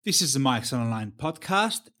This is the Mike's Online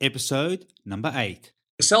Podcast, episode number 8.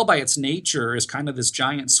 Excel by its nature is kind of this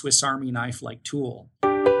giant Swiss Army knife-like tool.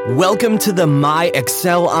 Welcome to the My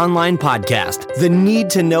Excel Online Podcast, the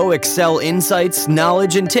need-to-know Excel insights,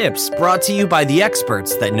 knowledge, and tips brought to you by the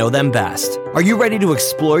experts that know them best. Are you ready to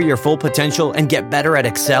explore your full potential and get better at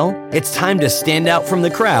Excel? It's time to stand out from the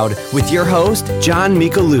crowd with your host, John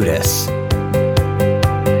Michaludis.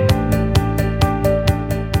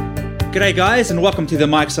 G'day guys, and welcome to the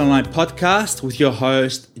Mike's Online Podcast with your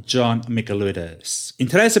host, John Michaludis. In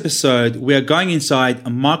today's episode, we are going inside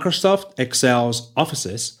Microsoft Excel's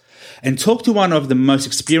offices and talk to one of the most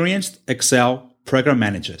experienced Excel program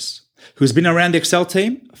managers who's been around the Excel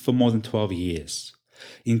team for more than 12 years.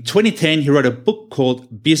 In 2010, he wrote a book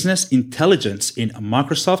called Business Intelligence in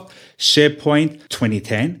Microsoft SharePoint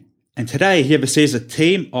 2010. And today he oversees a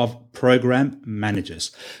team of program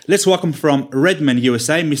managers. Let's welcome from Redmond,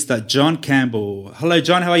 USA, Mr. John Campbell. Hello,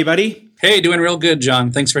 John. How are you, buddy? Hey, doing real good,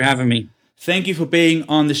 John. Thanks for having me. Thank you for being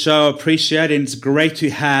on the show. I appreciate it. And it's great to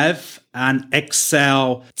have an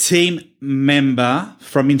Excel team member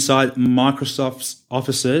from inside Microsoft's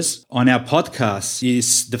offices on our podcast.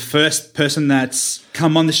 He's the first person that's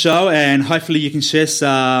come on the show, and hopefully you can share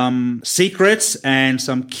some secrets and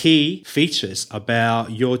some key features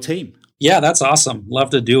about your team. Yeah, that's awesome. Love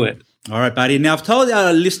to do it. All right, buddy. Now, I've told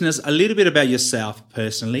our listeners a little bit about yourself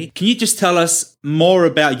personally. Can you just tell us more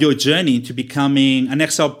about your journey to becoming an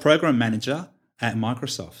Excel program manager at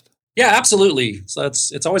Microsoft? Yeah, absolutely. So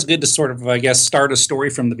it's always good to sort of, start a story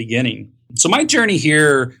from the beginning. So my journey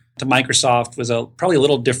here to Microsoft was probably a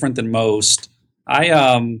little different than most.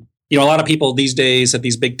 A lot of people these days at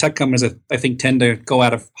these big tech companies, I think, tend to go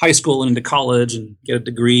out of high school and into college and get a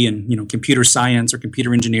degree in, computer science or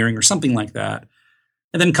computer engineering or something like that,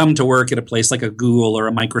 and then come to work at a place like a Google or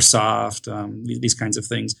a Microsoft, these kinds of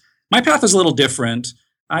things. My path is a little different.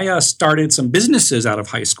 I started some businesses out of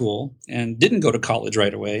high school and didn't go to college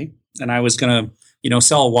right away. And I was going to,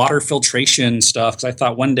 sell water filtration stuff because I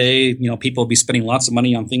thought one day, people would be spending lots of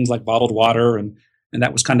money on things like bottled water. And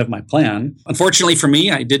that was kind of my plan. Unfortunately for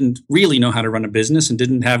me, I didn't really know how to run a business and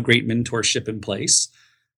didn't have great mentorship in place.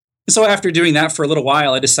 So after doing that for a little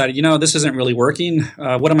while, I decided, this isn't really working.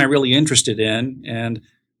 What am I really interested in? And,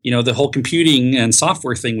 the whole computing and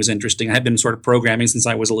software thing was interesting. I had been sort of programming since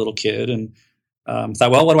I was a little kid and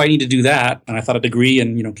thought, well, what do I need to do that? And I thought a degree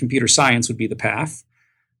in, computer science would be the path.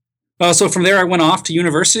 So from there, I went off to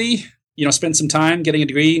university, spent some time getting a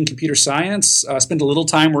degree in computer science, spent a little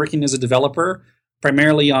time working as a developer,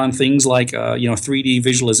 primarily on things like, 3D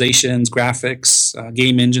visualizations, graphics,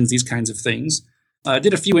 game engines, these kinds of things.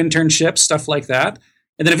 Did a few internships, stuff like that,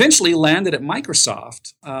 and then eventually landed at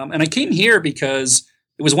Microsoft. And I came here because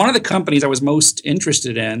it was one of the companies I was most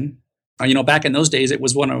interested in. Back in those days, it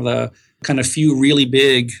was one of the kind of few really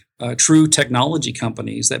big, true technology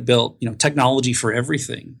companies that built, technology for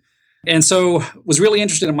everything. And so was really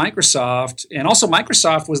interested in Microsoft. And also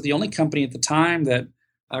Microsoft was the only company at the time that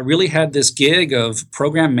really had this gig of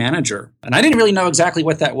program manager. And I didn't really know exactly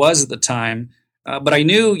what that was at the time. But I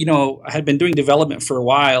knew, I had been doing development for a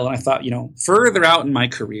while. And I thought, further out in my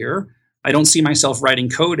career, I don't see myself writing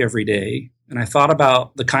code every day. And I thought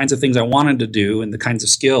about the kinds of things I wanted to do and the kinds of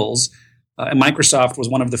skills. And Microsoft was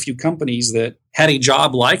one of the few companies that had a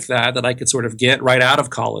job like that I could sort of get right out of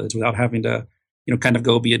college without having to, kind of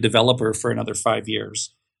go be a developer for another 5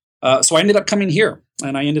 years. So I ended up coming here,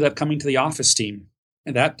 and I ended up coming to the office team.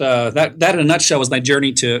 And that in a nutshell was my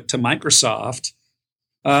journey to Microsoft.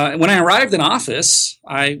 When I arrived in office,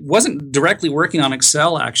 I wasn't directly working on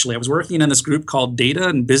Excel, actually. I was working in this group called Data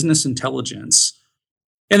and Business Intelligence.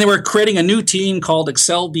 And they were creating a new team called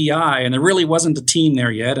Excel BI, and there really wasn't a team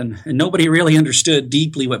there yet, and nobody really understood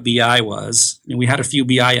deeply what BI was. We had a few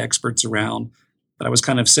BI experts around, but I was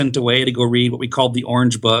kind of sent away to go read what we called the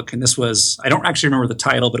Orange Book, and this was, I don't actually remember the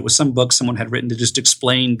title, but it was some book someone had written to just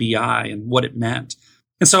explain BI and what it meant.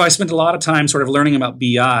 And so I spent a lot of time sort of learning about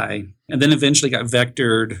BI, and then eventually got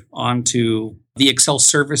vectored onto the Excel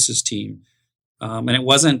Services team. And it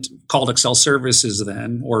wasn't called Excel Services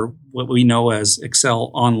then, or what we know as Excel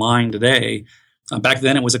Online today. Back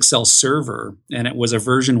then it was Excel Server, and it was a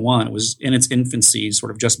version 1. It was in its infancy,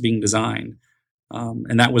 sort of just being designed.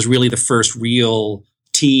 And that was really the first real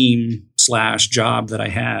team/job that I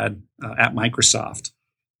had at Microsoft.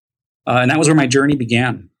 And that was where my journey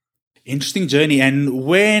began. Interesting journey. And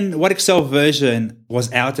what Excel version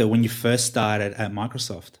was out there when you first started at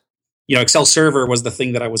Microsoft? Excel Server was the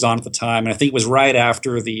thing that I was on at the time. And I think it was right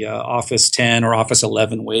after the Office 10 or Office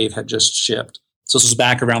 11 wave had just shipped. So this was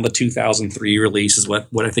back around the 2003 release is what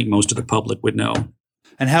I think most of the public would know.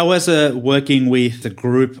 And how was it working with a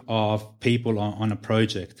group of people on a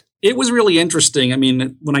project? It was really interesting. I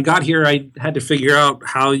mean, when I got here, I had to figure out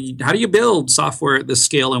how do you build software at this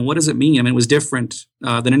scale and what does it mean? I mean, it was different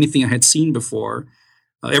than anything I had seen before.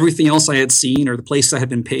 Everything else I had seen or the places I had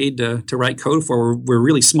been paid to write code for were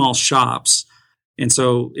really small shops. And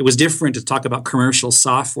so it was different to talk about commercial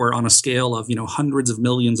software on a scale of, hundreds of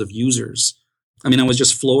millions of users. I mean, I was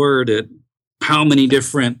just floored at how many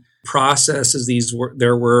different processes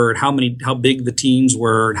there were, how big the teams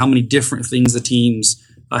were, and how many different things the teams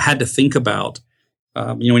had to think about.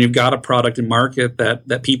 When you've got a product in market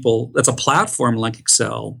that's a platform like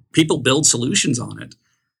Excel, people build solutions on it.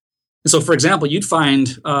 And so, for example, you'd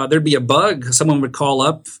find there'd be a bug. Someone would call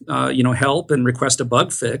up, help and request a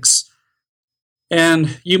bug fix.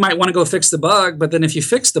 And you might want to go fix the bug, but then if you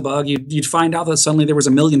fix the bug, you'd find out that suddenly there was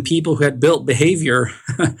 1 million people who had built behavior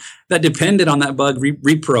that depended on that bug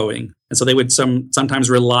reproing. And so they would sometimes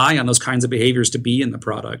rely on those kinds of behaviors to be in the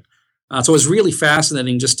product. So it was really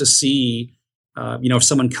fascinating just to see, if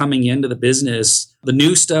someone coming into the business, the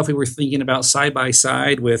new stuff we were thinking about side by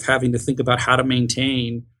side with having to think about how to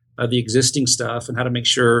maintain the existing stuff and how to make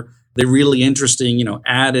sure they're really interesting,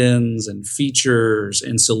 add-ins and features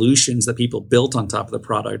and solutions that people built on top of the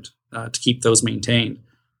product to keep those maintained.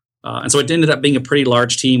 And so it ended up being a pretty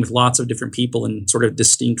large team with lots of different people in sort of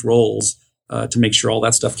distinct roles to make sure all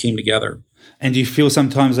that stuff came together. And do you feel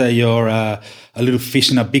sometimes that you're a little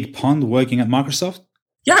fish in a big pond working at Microsoft?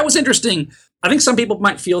 Yeah, it was interesting. I think some people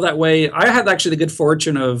might feel that way. I had actually the good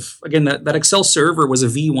fortune of, again, that Excel server was a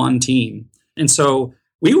V1 team. And so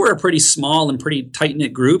we were a pretty small and pretty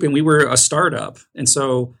tight-knit group, and we were a startup. And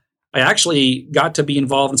so I actually got to be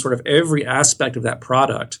involved in sort of every aspect of that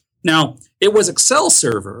product. Now, it was Excel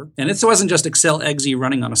server, and it wasn't just Excel exe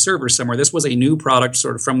running on a server somewhere. This was a new product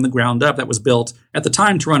sort of from the ground up that was built at the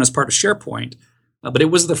time to run as part of SharePoint. But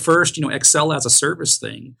it was the first, Excel as a service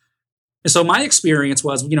thing. And so my experience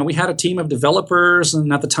was, we had a team of developers,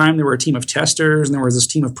 and at the time there were a team of testers, and there was this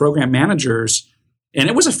team of program managers. And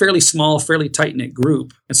it was a fairly small, fairly tight-knit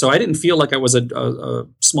group. And so I didn't feel like I was a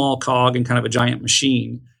small cog in kind of a giant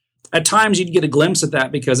machine. At times, you'd get a glimpse at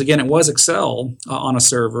that because, again, it was Excel on a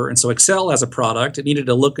server. And so Excel as a product, it needed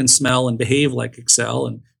to look and smell and behave like Excel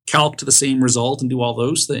and calc to the same result and do all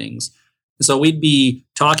those things. And so we'd be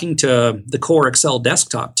talking to the core Excel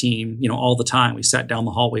desktop team, all the time. We sat down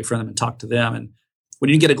the hallway from them and talked to them. And when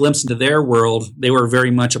you get a glimpse into their world, they were very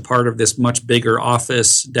much a part of this much bigger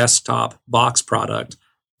Office desktop box product,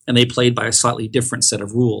 and they played by a slightly different set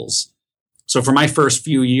of rules. So for my first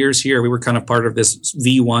few years here, we were kind of part of this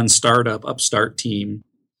V1 startup upstart team.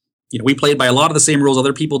 We played by a lot of the same rules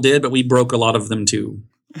other people did, but we broke a lot of them too.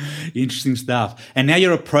 Interesting stuff. And now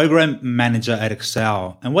you're a program manager at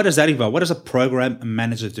Excel. And what does that involve? What does a program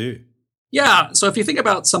manager do? Yeah, so if you think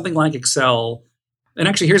about something like Excel, and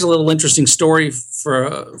actually, here's a little interesting story for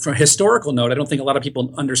a historical note. I don't think a lot of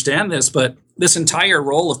people understand this, but this entire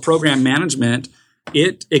role of program management,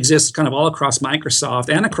 it exists kind of all across Microsoft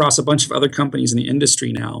and across a bunch of other companies in the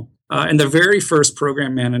industry now. And the very first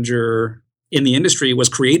program manager in the industry was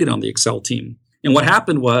created on the Excel team. And what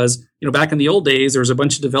happened was, back in the old days, there was a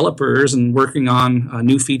bunch of developers and working on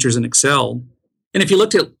new features in Excel. And if you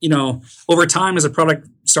looked at, over time as the product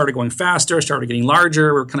started going faster, started getting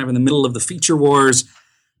larger, we're kind of in the middle of the feature wars,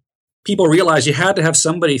 people realized you had to have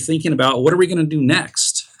somebody thinking about what are we going to do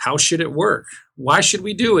next? How should it work? Why should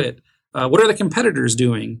we do it? What are the competitors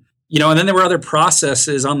doing? And then there were other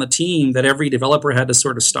processes on the team that every developer had to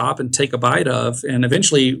sort of stop and take a bite of. And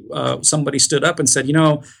eventually somebody stood up and said,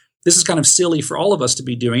 this is kind of silly for all of us to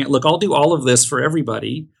be doing it. Look, I'll do all of this for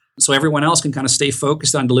everybody, so everyone else can kind of stay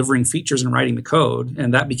focused on delivering features and writing the code.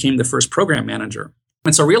 And that became the first program manager.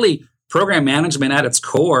 And so really, program management at its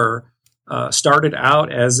core started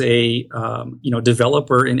out as a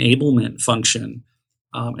developer enablement function.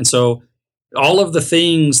 And so all of the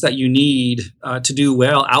things that you need to do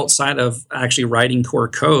well outside of actually writing core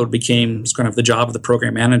code became kind of the job of the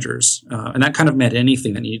program managers. And that kind of meant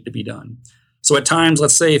anything that needed to be done. So at times,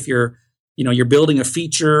 let's say if you're building a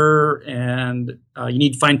feature and you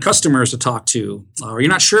need to find customers to talk to, or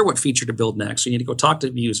you're not sure what feature to build next, so you need to go talk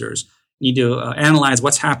to users. You need to analyze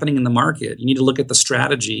what's happening in the market. You need to look at the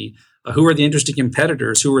strategy. Who are the interesting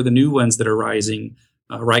competitors? Who are the new ones that are rising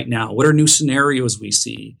right now? What are new scenarios we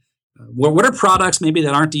see? What are products maybe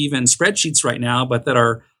that aren't even spreadsheets right now, but that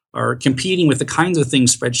are competing with the kinds of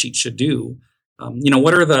things spreadsheets should do?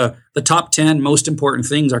 What are the top 10 most important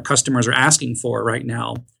things our customers are asking for right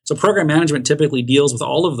now? So program management typically deals with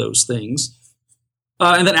all of those things.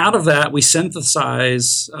 And then out of that, we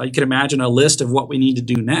synthesize, you can imagine a list of what we need to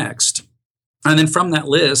do next. And then from that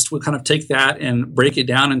list, we'll kind of take that and break it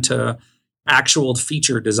down into actual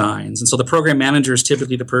feature designs. And so the program manager is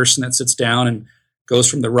typically the person that sits down and goes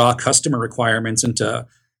from the raw customer requirements into,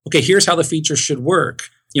 okay, here's how the feature should work.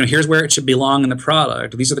 Here's where it should belong in the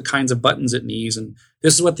product. These are the kinds of buttons it needs. And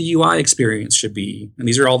this is what the UI experience should be. And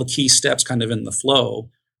these are all the key steps kind of in the flow.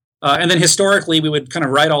 And then historically, we would kind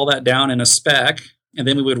of write all that down in a spec. And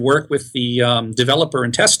then we would work with the developer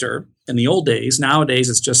and tester in the old days. Nowadays,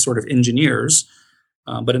 it's just sort of engineers.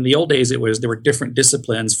 But in the old days, there were different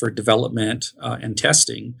disciplines for development and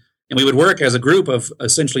testing. And we would work as a group of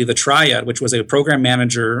essentially the triad, which was a program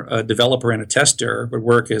manager, a developer, and a tester would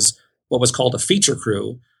work as what was called a feature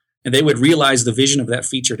crew. And they would realize the vision of that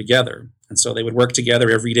feature together. And so they would work together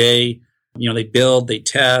every day. They'd build, they'd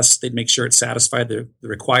test, they'd make sure it satisfied the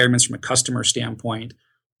requirements from a customer standpoint.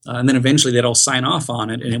 And then eventually they'd all sign off on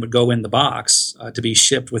it and it would go in the box to be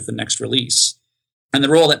shipped with the next release. And the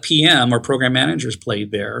role that PM or program managers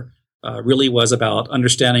played there really was about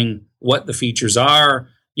understanding what the features are,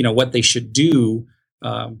 what they should do,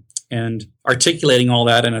 and articulating all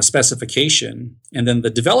that in a specification. And then the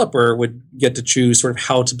developer would get to choose sort of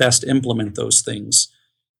how to best implement those things.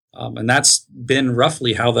 And that's been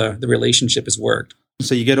roughly how the relationship has worked.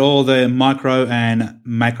 So you get all the micro and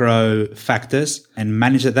macro factors and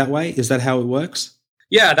manage it that way? Is that how it works?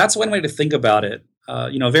 Yeah, that's one way to think about it.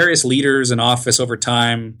 Various leaders in office over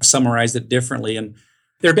time summarized it differently. And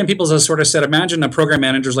there have been people who sort of said, imagine a program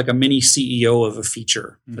manager is like a mini CEO of a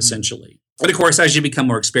feature, essentially. But of course, as you become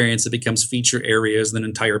more experienced, it becomes feature areas and then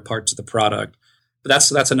entire parts of the product. But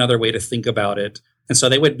that's another way to think about it. And so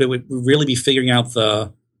they would really be figuring out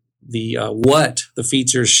the what the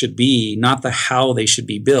features should be, not the how they should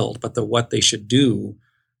be built, but the what they should do.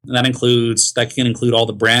 And that can include all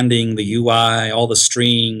the branding, the UI, all the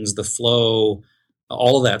strings, the flow,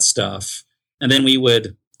 all of that stuff. And then we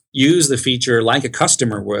would use the feature like a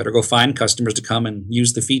customer would, or go find customers to come and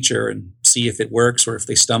use the feature and see if it works or if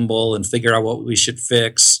they stumble and figure out what we should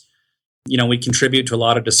fix. We contribute to a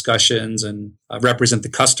lot of discussions and represent the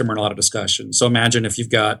customer in a lot of discussions. So imagine if you've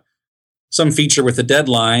got some feature with a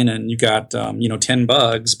deadline and you got 10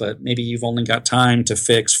 bugs, but maybe you've only got time to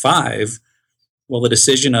fix 5. Well, the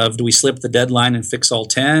decision of do we slip the deadline and fix all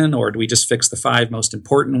 10, or do we just fix the 5 most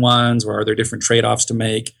important ones, or are there different trade-offs to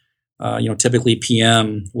make? Typically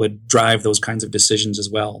PM would drive those kinds of decisions as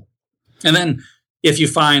well. And then if you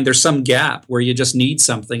find there's some gap where you just need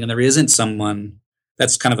something and there isn't someone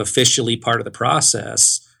that's kind of officially part of the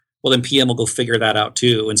process, well, then PM will go figure that out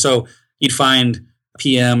too. And so you'd find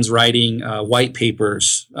PMs writing white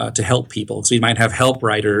papers to help people. So you might have help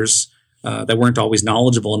writers that weren't always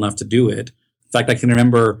knowledgeable enough to do it. In fact, I can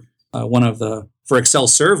remember for Excel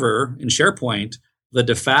Server in SharePoint, the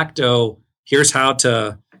de facto, here's how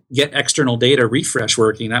to get external data refresh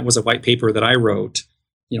working. That was a white paper that I wrote,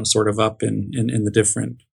 sort of up in the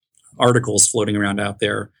different articles floating around out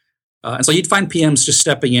there. And so you'd find PMs just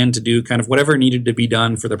stepping in to do kind of whatever needed to be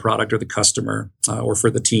done for the product or the customer or for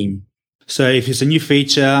the team. So if it's a new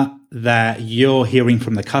feature that you're hearing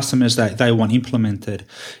from the customers that they want implemented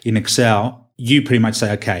in Excel, you pretty much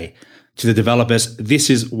say, okay, to the developers, this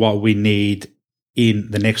is what we need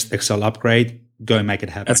in the next Excel upgrade. Go make it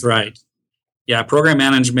happen. That's right. Yeah, program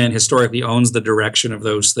management historically owns the direction of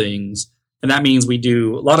those things. And that means a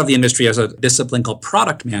lot of the industry has a discipline called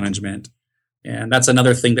product management. And that's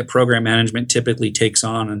another thing that program management typically takes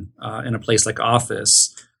on in a place like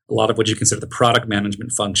Office. A lot of what you consider the product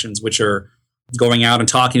management functions, which are going out and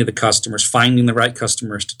talking to the customers, finding the right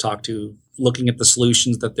customers to talk to, looking at the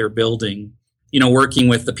solutions that they're building, working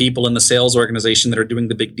with the people in the sales organization that are doing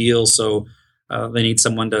the big deals. So they need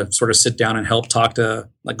someone to sort of sit down and help talk to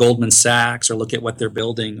like Goldman Sachs or look at what they're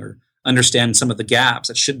building or understand some of the gaps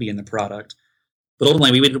that should be in the product. But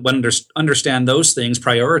ultimately, we would understand those things,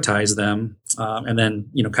 prioritize them, and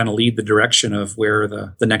then kind of lead the direction of where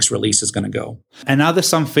the next release is going to go. And are there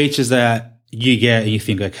some features that you get and you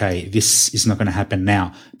think, okay, this is not going to happen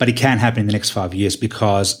now, but it can happen in the next 5 years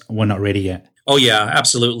because we're not ready yet? Oh, yeah,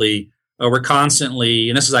 absolutely. We're constantly,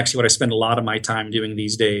 and this is actually what I spend a lot of my time doing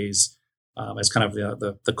these days, as kind of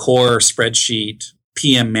the core spreadsheet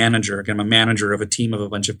PM manager. Again, I'm a manager of a team of a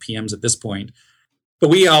bunch of PMs at this point. But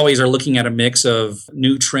we always are looking at a mix of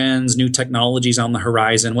new trends, new technologies on the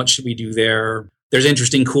horizon. What should we do there? There's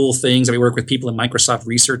interesting, cool things that we work with people in Microsoft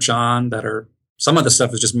Research on that are, some of the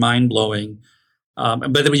stuff is just mind-blowing.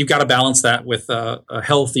 But then you've got to balance that with a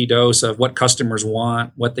healthy dose of what customers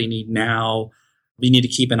want, what they need now. You need to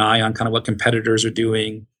keep an eye on kind of what competitors are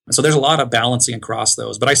doing. And so there's a lot of balancing across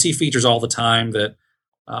those. But I see features all the time that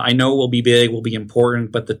I know will be big, will be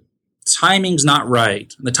important, but the timing's not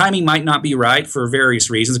right. The timing might not be right for various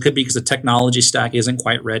reasons. It could be because the technology stack isn't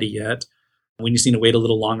quite ready yet. We just need to wait a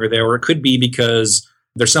little longer there. Or it could be because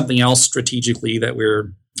there's something else strategically that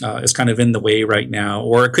is kind of in the way right now.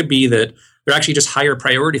 Or it could be that they're actually just higher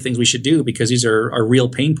priority things we should do because these are real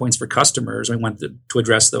pain points for customers. We want to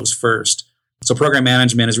address those first. So program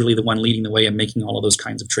management is really the one leading the way in making all of those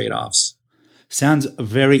kinds of trade-offs. Sounds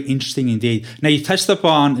very interesting indeed. Now, you touched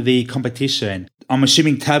upon the competition. I'm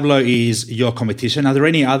assuming Tableau is your competition. Are there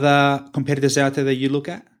any other competitors out there that you look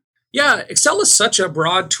at? Yeah, Excel is such a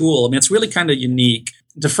broad tool. I mean, it's really kind of unique.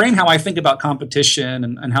 To frame how I think about competition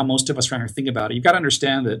and how most of us around here think about it, you've got to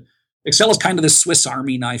understand that Excel is kind of this Swiss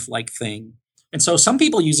Army knife-like thing. And so some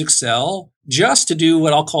people use Excel just to do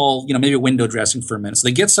what I'll call, maybe window dressing for a minute. So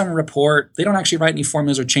they get some report. They don't actually write any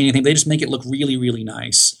formulas or change anything. They just make it look really, really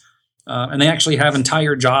nice. And they actually have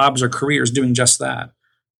entire jobs or careers doing just that.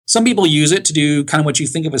 Some people use it to do kind of what you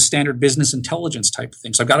think of as standard business intelligence type of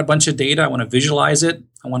thing. So I've got a bunch of data. I want to visualize it.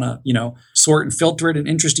 I want to, sort and filter it in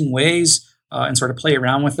interesting ways and sort of play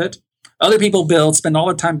around with it. Other people spend all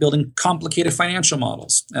their time building complicated financial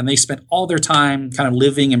models, and they spend all their time kind of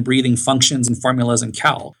living and breathing functions and formulas in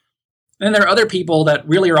Cal. And then there are other people that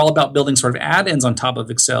really are all about building sort of add-ins on top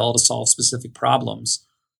of Excel to solve specific problems.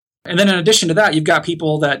 And then in addition to that, you've got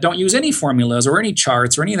people that don't use any formulas or any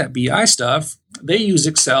charts or any of that BI stuff. They use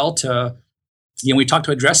Excel to, we talked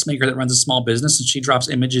to a dressmaker that runs a small business, and she drops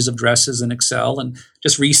images of dresses in Excel and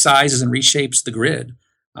just resizes and reshapes the grid.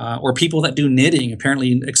 Or people that do knitting.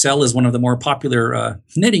 Apparently, Excel is one of the more popular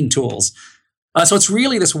knitting tools. So it's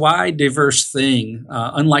really this wide, diverse thing,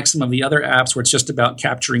 unlike some of the other apps where it's just about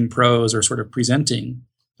capturing prose or sort of presenting.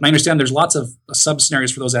 And I understand there's lots of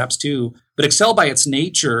sub-scenarios for those apps too, but Excel by its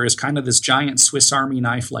nature is kind of this giant Swiss Army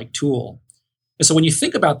knife-like tool. And so when you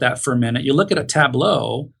think about that for a minute, you look at a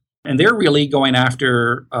Tableau, and they're really going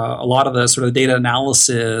after a lot of the sort of data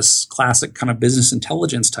analysis, classic kind of business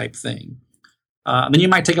intelligence type thing. Then you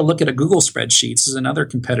might take a look at a Google Spreadsheets as another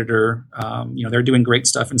competitor. They're doing great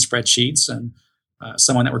stuff in spreadsheets, and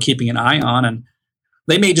someone that we're keeping an eye on. And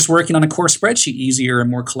they made just working on a core spreadsheet easier and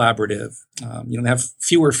more collaborative. They have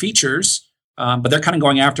fewer features, but they're kind of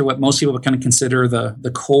going after what most people would kind of consider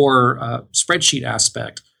the core spreadsheet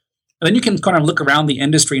aspect. And then you can kind of look around the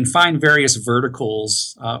industry and find various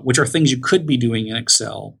verticals, which are things you could be doing in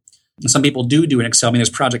Excel. And some people do in Excel. I mean, there's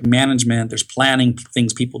project management, there's planning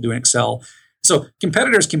things people do in Excel. So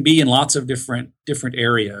competitors can be in lots of different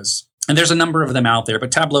areas. And there's a number of them out there,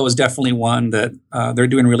 but Tableau is definitely one that they're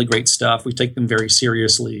doing really great stuff. We take them very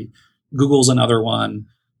seriously. Google's another one.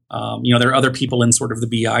 There are other people in sort of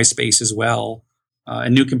the BI space as well,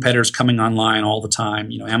 and new competitors coming online all the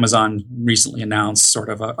time. Amazon recently announced sort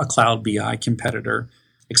of a cloud BI competitor.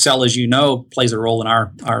 Excel, as you know, plays a role in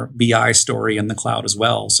our BI story in the cloud as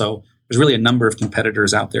well. So there's really a number of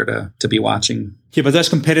competitors out there to be watching. Yeah, but those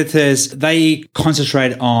competitors, they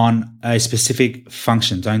concentrate on a specific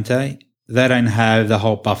function, don't they? They don't have the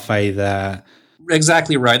whole buffet there.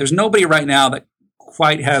 Exactly right. There's nobody right now that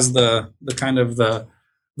quite has the kind of the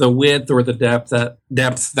width or the depth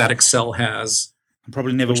that Excel has. And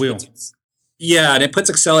probably never will. And it puts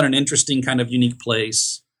Excel in an interesting kind of unique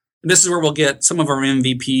place. And this is where we'll get some of our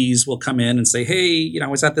MVPs will come in and say, hey, I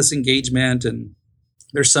was at this engagement and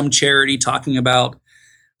there's some charity talking about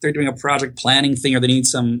they're doing a project planning thing or they need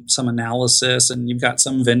some analysis, and you've got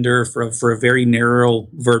some vendor for a very narrow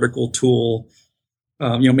vertical tool,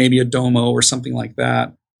 maybe a Domo or something like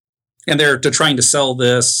that. And they're trying to sell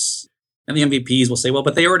this, and the MVPs will say, well,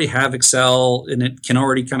 but they already have Excel and it can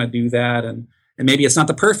already kind of do that. And maybe it's not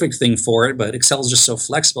the perfect thing for it, but Excel is just so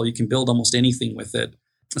flexible. You can build almost anything with it.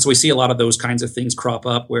 And so we see a lot of those kinds of things crop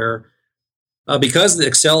up where because the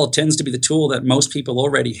Excel tends to be the tool that most people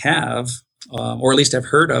already have, or at least have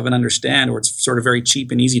heard of and understand, or it's sort of very cheap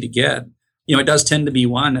and easy to get, it does tend to be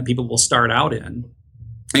one that people will start out in.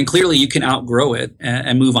 And clearly you can outgrow it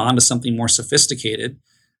and move on to something more sophisticated.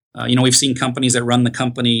 We've seen companies that run the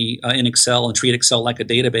company in Excel and treat Excel like a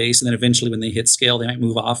database. And then eventually when they hit scale, they might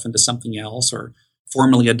move off into something else or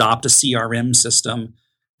formally adopt a CRM system.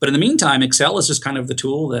 But in the meantime, Excel is just kind of the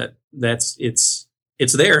tool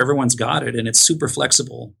it's there. Everyone's got it, and it's super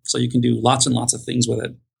flexible. So you can do lots and lots of things with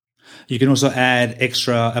it. You can also add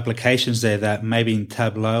extra applications there that maybe in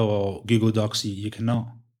Tableau or Google Docs you cannot.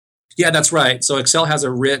 Yeah, that's right. So Excel has a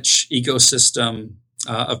rich ecosystem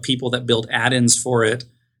of people that build add-ins for it,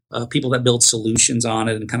 people that build solutions on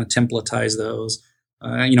it and kind of templatize those.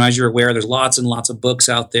 As you're aware, there's lots and lots of books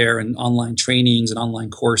out there and online trainings and online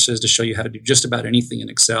courses to show you how to do just about anything in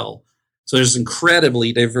Excel. So there's an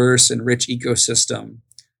incredibly diverse and rich ecosystem.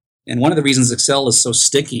 And one of the reasons Excel is so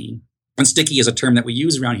sticky And sticky is a term that we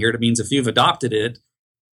use around here. It means if you've adopted it,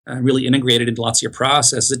 really integrated into lots of your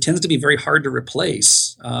processes, it tends to be very hard to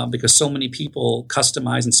replace because so many people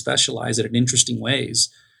customize and specialize it in interesting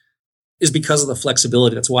ways, is because of the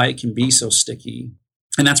flexibility. That's why it can be so sticky.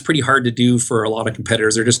 And that's pretty hard to do for a lot of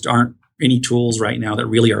competitors. There just aren't any tools right now that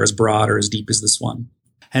really are as broad or as deep as this one.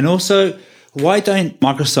 And also, why don't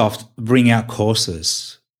Microsoft bring out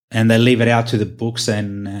courses and they leave it out to the books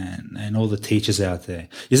and all the teachers out there?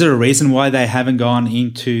 Is there a reason why they haven't gone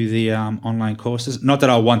into the online courses? Not that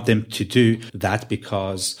I want them to do that,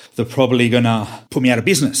 because they're probably going to put me out of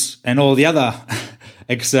business and all the other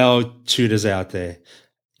Excel tutors out there.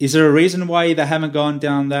 Is there a reason why they haven't gone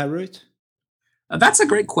down that route? That's a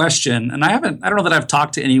great question. And I don't know that I've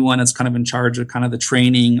talked to anyone that's kind of in charge of kind of the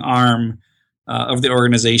training arm of the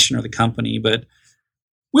organization or the company, but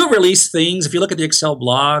we'll release things. If you look at the Excel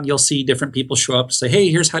blog, you'll see different people show up to say, "Hey,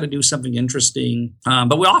 here's how to do something interesting."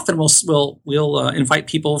 But we often will invite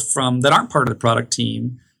people that aren't part of the product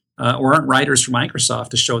team or aren't writers for Microsoft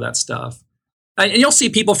to show that stuff. And you'll see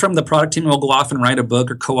people from the product team who will go off and write a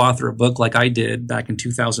book or co-author a book like I did back in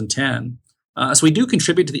 2010. So we do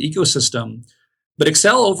contribute to the ecosystem. But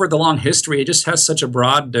Excel, over the long history, it just has such a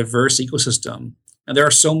broad, diverse ecosystem. And there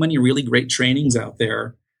are so many really great trainings out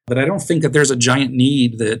there that I don't think that there's a giant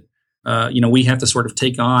need that we have to sort of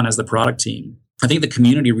take on as the product team. I think the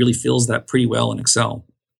community really feels that pretty well in Excel.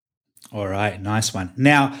 All right, nice one.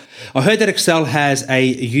 Now, I heard that Excel has a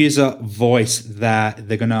user voice that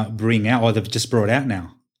they're going to bring out, or they've just brought out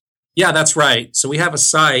now. Yeah, that's right. So we have a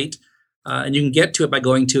site, and you can get to it by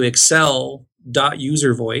going to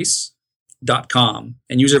excel.uservoice.com.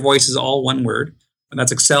 And user voice is all one word. And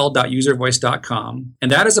that's excel.uservoice.com.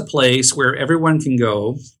 And that is a place where everyone can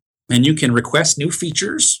go and you can request new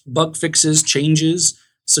features, bug fixes, changes,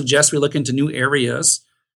 suggest we look into new areas.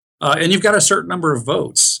 And you've got a certain number of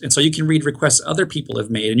votes. And so you can read requests other people have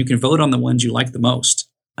made and you can vote on the ones you like the most.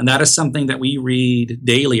 And that is something that we read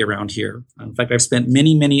daily around here. In fact, I've spent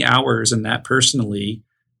many, many hours in that personally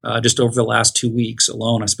just over the last 2 weeks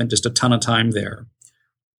alone. I spent just a ton of time there.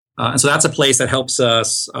 And so that's a place that helps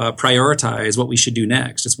us prioritize what we should do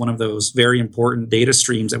next. It's one of those very important data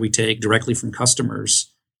streams that we take directly from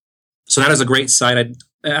customers. So that is a great site. I'd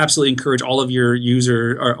absolutely encourage all of your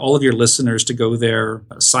listeners to go there,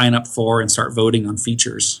 sign up for, and start voting on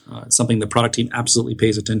features. It's something the product team absolutely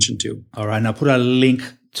pays attention to. All right, and I'll put a link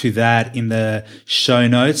to that in the show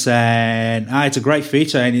notes. And it's a great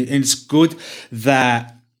feature, and it's good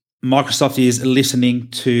that Microsoft is listening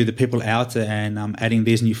to the people out there and adding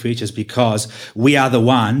these new features, because we are the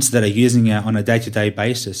ones that are using it on a day-to-day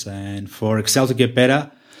basis. And for Excel to get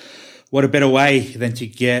better, what a better way than to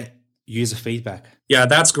get user feedback. Yeah,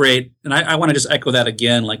 that's great. And I want to just echo that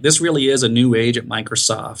again. Like, this really is a new age at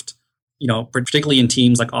Microsoft, particularly in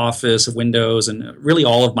teams like Office, Windows, and really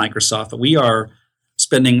all of Microsoft. But we are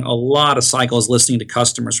spending a lot of cycles listening to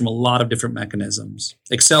customers from a lot of different mechanisms.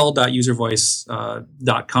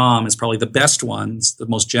 Excel.uservoice.com is probably the best one, it's the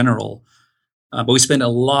most general. But we spend a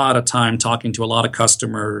lot of time talking to a lot of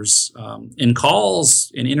customers in calls,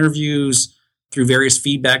 in interviews, through various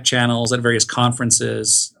feedback channels at various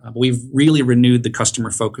conferences. We've really renewed the customer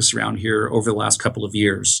focus around here over the last couple of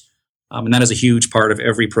years. And that is a huge part of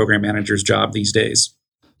every program manager's job these days.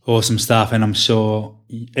 Awesome stuff, and I'm sure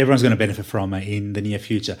everyone's going to benefit from it in the near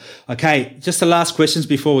future. Okay, just the last questions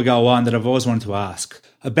before we go on that I've always wanted to ask.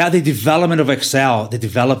 About the development of Excel, the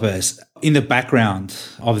developers in the background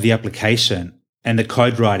of the application and the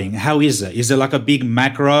code writing, how is it? Is it like a big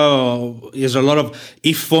macro, or is there a lot of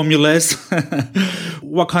if formulas?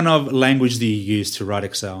 What kind of language do you use to write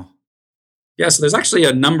Excel? Yeah, so there's actually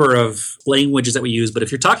a number of languages that we use, but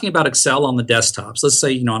if you're talking about Excel on the desktops, let's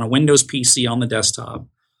say, on a Windows PC on the desktop,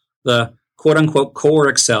 the quote-unquote core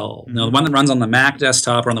Excel, the one that runs on the Mac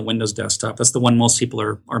desktop or on the Windows desktop, that's the one most people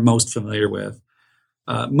are most familiar with.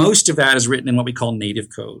 Most of that is written in what we call native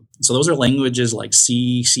code. So those are languages like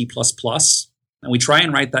C, C++, and we try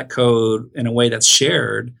and write that code in a way that's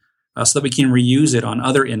shared so that we can reuse it on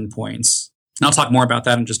other endpoints. And I'll talk more about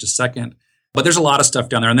that in just a second. But there's a lot of stuff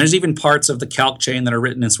down there. And there's even parts of the calc chain that are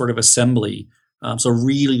written in sort of assembly. So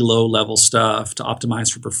really low-level stuff to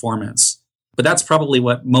optimize for performance. But that's probably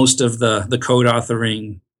what most of the code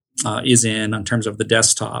authoring is in terms of the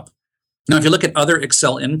desktop. Now, if you look at other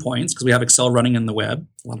Excel endpoints, because we have Excel running in the web,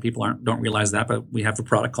 a lot of people don't realize that, but we have a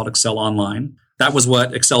product called Excel Online. That was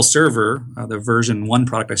what Excel Server, the version 1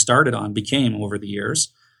 product I started on, became over the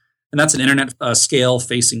years. And that's an internet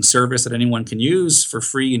scale-facing service that anyone can use for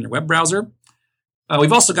free in your web browser.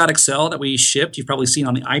 We've also got Excel that we shipped. You've probably seen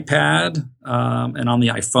on the iPad and on the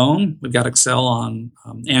iPhone. We've got Excel on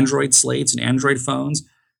Android slates and Android phones.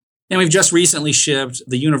 And we've just recently shipped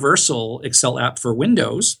the universal Excel app for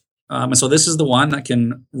Windows. And so this is the one that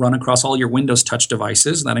can run across all your Windows touch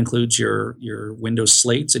devices. That includes your Windows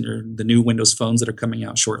slates and the new Windows phones that are coming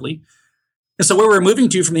out shortly. And so where we're moving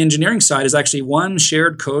to from the engineering side is actually one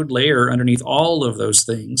shared code layer underneath all of those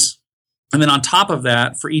things. And then on top of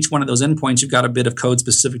that, for each one of those endpoints, you've got a bit of code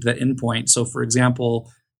specific to that endpoint. So for example,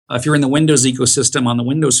 if you're in the Windows ecosystem on the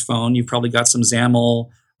Windows phone, you've probably got some XAML,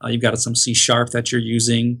 you've got some C# that you're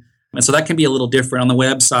using. And so that can be a little different. On the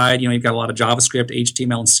web side, you've got a lot of JavaScript,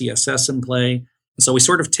 HTML, and CSS in play. And so we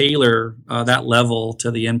sort of tailor that level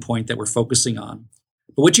to the endpoint that we're focusing on.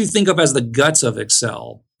 But what you think of as the guts of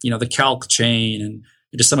Excel, the calc chain and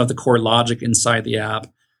just some of the core logic inside the app,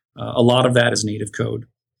 a lot of that is native code.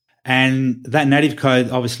 And that native code,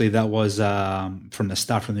 obviously, that was from the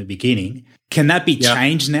start, from the beginning. Can that be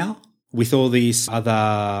changed now with all these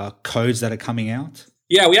other codes that are coming out?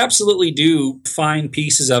 Yeah, we absolutely do find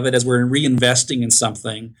pieces of it as we're reinvesting in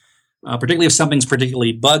something, particularly if something's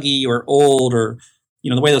particularly buggy or old or,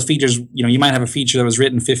 the way those features, you might have a feature that was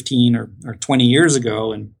written 15 or 20 years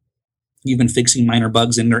ago and you've been fixing minor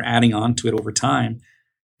bugs in or adding on to it over time.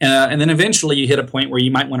 And then eventually you hit a point where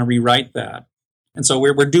you might want to rewrite that. And so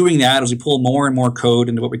we're doing that as we pull more and more code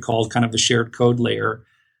into what we call kind of the shared code layer.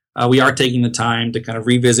 We are taking the time to kind of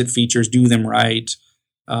revisit features, do them right.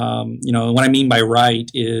 What I mean by right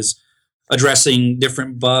is addressing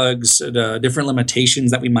different bugs, different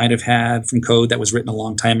limitations that we might have had from code that was written a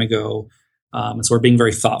long time ago. And so we're being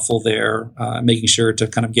very thoughtful there, making sure to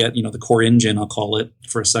kind of get, the core engine, I'll call it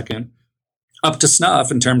for a second, up to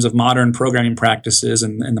snuff in terms of modern programming practices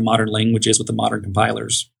and the modern languages with the modern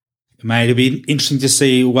compilers. Mate, it'll be interesting to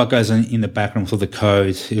see what goes on in the background for the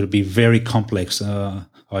code. It'll be very complex, I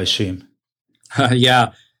assume.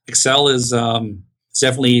 Yeah, Excel is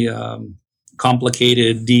definitely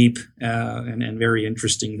complicated, deep, and very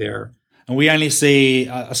interesting there. And we only see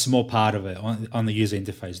a small part of it on the user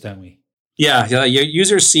interface, don't we? Yeah.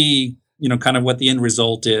 Users see, kind of what the end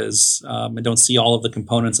result is, and don't see all of the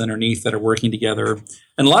components underneath that are working together.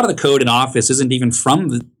 And a lot of the code in Office isn't even from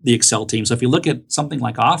the Excel team. So if you look at something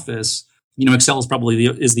like Office, Excel is probably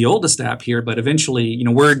is the oldest app here, but eventually,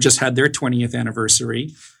 Word just had their 20th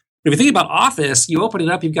anniversary. If you think about Office, you open it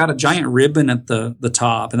up, you've got a giant ribbon at the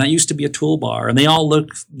top, and that used to be a toolbar, and they all look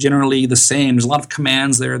generally the same. There's a lot of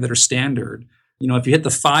commands there that are standard. If you hit the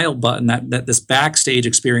file button, that this backstage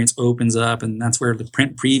experience opens up, and that's where the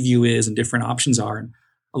print preview is and different options are. And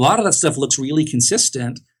a lot of that stuff looks really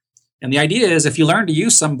consistent. And the idea is if you learn to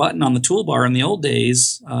use some button on the toolbar in the old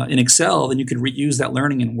days in Excel, then you could reuse that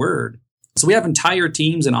learning in Word. So we have entire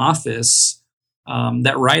teams in Office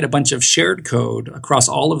that write a bunch of shared code across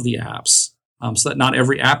all of the apps so that not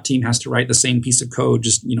every app team has to write the same piece of code,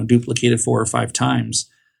 just duplicated 4 or 5 times.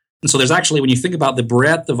 And so there's actually, when you think about the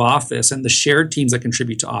breadth of Office and the shared teams that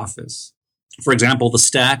contribute to Office, for example, the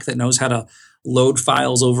stack that knows how to load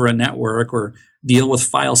files over a network or deal with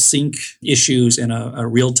file sync issues in a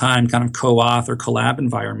real-time kind of co-auth or collab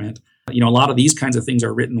environment. A lot of these kinds of things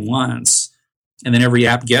are written once, and then every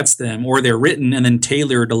app gets them, or they're written and then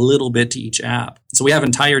tailored a little bit to each app. So we have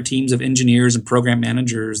entire teams of engineers and program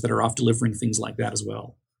managers that are off delivering things like that as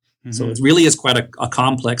well. Mm-hmm. So it really is quite a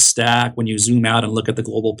complex stack when you zoom out and look at the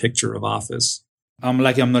global picture of Office. I'm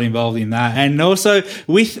lucky I'm not involved in that. And also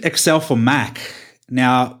with Excel for Mac.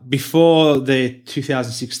 Now, before the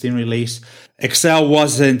 2016 release, Excel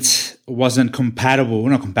wasn't compatible.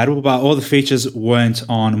 Not compatible, but all the features weren't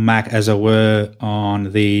on Mac as they were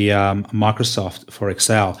on the Microsoft for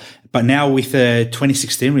Excel. But now with the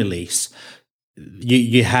 2016 release,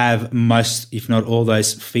 you have most, if not all,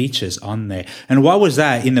 those features on there. And why was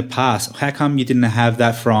that in the past? How come you didn't have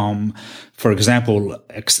that from, for example,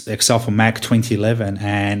 Excel for Mac 2011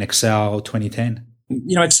 and Excel 2010?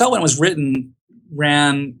 Excel, when it was written,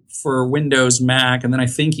 ran for Windows, Mac, and then I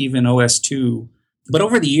think even OS 2. But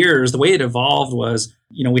over the years, the way it evolved was,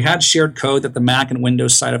 we had shared code that the Mac and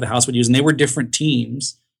Windows side of the house would use, and they were different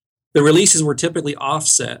teams. The releases were typically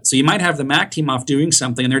offset. So you might have the Mac team off doing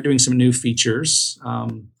something, and they're doing some new features.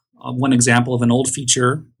 One example of an old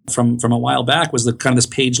feature from a while back was the kind of this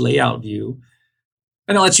page layout view.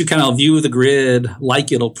 And it lets you kind of view the grid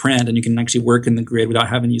like it'll print, and you can actually work in the grid without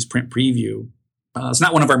having to use print preview. It's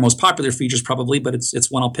not one of our most popular features probably, but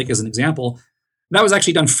it's one I'll pick as an example. That was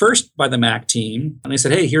actually done first by the Mac team. And they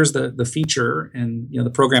said, hey, here's the feature. And the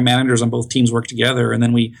program managers on both teams work together. And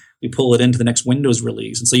then we pull it into the next Windows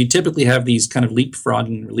release. And so you typically have these kind of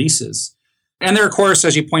leapfrogging releases. And there, of course,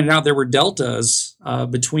 as you pointed out, there were deltas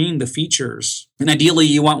between the features. And ideally,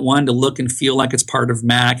 you want one to look and feel like it's part of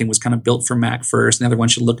Mac and was kind of built for Mac first. And the other one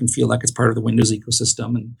should look and feel like it's part of the Windows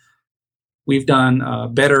ecosystem. And We've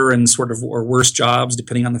done better and sort of or worse jobs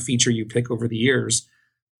depending on the feature you pick over the years.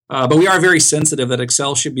 But we are very sensitive that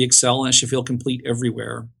Excel should be Excel and it should feel complete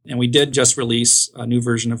everywhere. And we did just release a new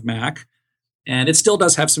version of Mac. And it still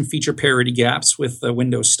does have some feature parity gaps with the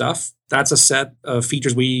Windows stuff. That's a set of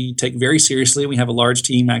features we take very seriously. We have a large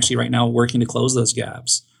team actually right now working to close those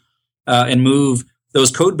gaps and move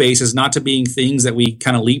those code bases not to being things that we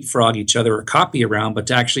kind of leapfrog each other or copy around, but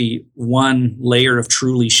to actually one layer of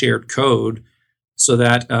truly shared code so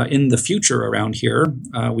that in the future around here,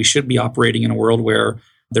 we should be operating in a world where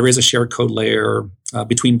there is a shared code layer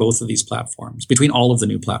between both of these platforms, between all of the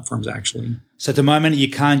new platforms, actually. So at the moment, you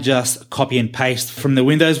can't just copy and paste from the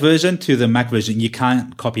Windows version to the Mac version. You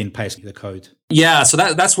can't copy and paste the code. Yeah, so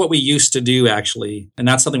that's what we used to do, actually. And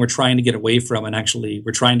that's something we're trying to get away from. And actually,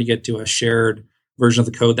 we're trying to get to a shared version of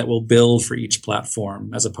the code that will build for each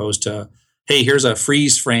platform, as opposed to, hey, here's a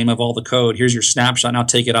freeze frame of all the code. Here's your snapshot. Now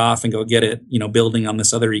take it off and go get it, building on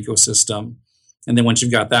this other ecosystem. And then once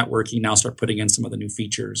you've got that working, now start putting in some of the new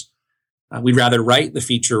features. We'd rather write the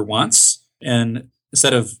feature once and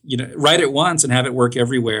instead of, write it once and have it work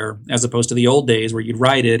everywhere, as opposed to the old days where you'd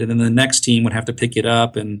write it and then the next team would have to pick it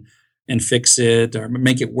up and fix it or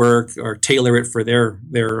make it work or tailor it for their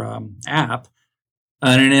app.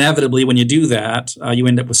 And inevitably, when you do that, you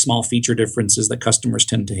end up with small feature differences that customers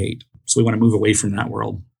tend to hate. So we want to move away from that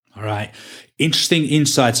world. All right. Interesting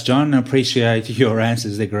insights, John. I appreciate your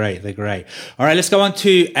answers. They're great. All right, let's go on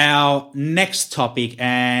to our next topic.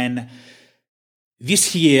 And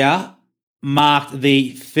this year marked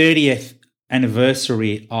the 30th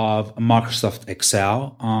anniversary of Microsoft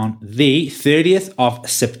Excel. On the 30th of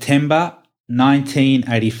September,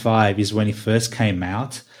 1985 is when it first came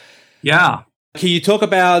out. Yeah. Can you talk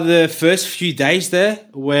about the first few days there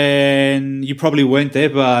when you probably weren't there,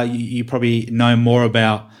 but you probably know more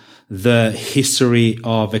about the history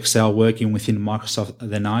of Excel working within Microsoft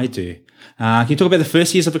than I do? Can you talk about the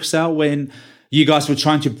first years of Excel when you guys were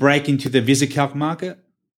trying to break into the VisiCalc market?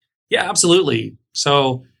 Yeah, absolutely.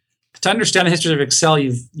 So to understand the history of Excel,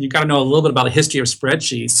 you've got to know a little bit about the history of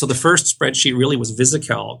spreadsheets. So the first spreadsheet really was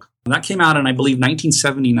VisiCalc. And that came out in, I believe,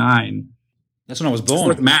 1979. That's when I was born.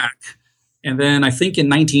 With Mac. And then I think in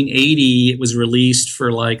 1980, it was released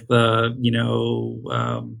for like the,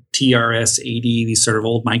 TRS-80, these sort of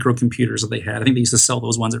old microcomputers that they had. I think they used to sell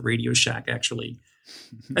those ones at Radio Shack, actually.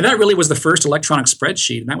 And that really was the first electronic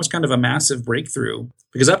spreadsheet. And that was kind of a massive breakthrough.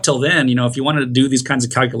 Because up till then, if you wanted to do these kinds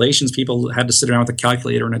of calculations, people had to sit around with a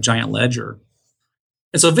calculator and a giant ledger.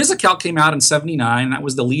 And so VisiCalc came out in 79. That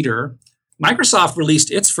was the leader. Microsoft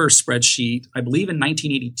released its first spreadsheet, I believe, in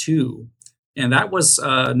 1982. And that was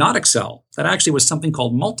not Excel. That actually was something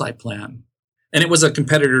called Multiplan. And it was a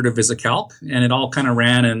competitor to VisiCalc. And it all kind of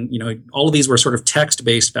ran in, all of these were sort of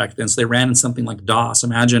text-based back then. So they ran in something like DOS.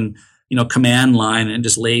 Imagine, command line, and it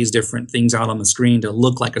just lays different things out on the screen to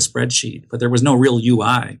look like a spreadsheet. But there was no real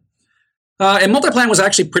UI. And Multiplan was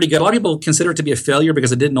actually pretty good. A lot of people consider it to be a failure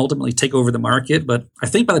because it didn't ultimately take over the market. But I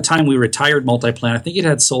think by the time we retired Multiplan, I think it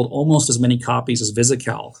had sold almost as many copies as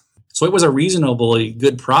VisiCalc. So it was a reasonably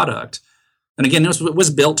good product. And again, it was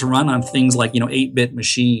built to run on things like, 8-bit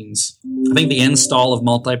machines. I think the install of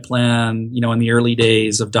Multiplan, in the early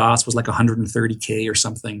days of DOS was like 130K or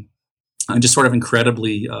something. And just sort of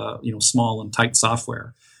incredibly, small and tight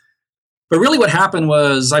software. But really what happened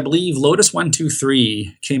was, I believe Lotus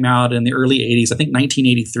 123 came out in the early 80s, I think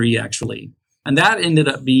 1983 actually. And that ended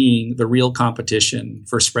up being the real competition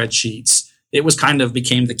for spreadsheets. It was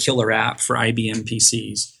became the killer app for IBM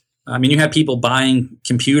PCs. I mean, you had people buying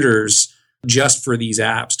computers just for these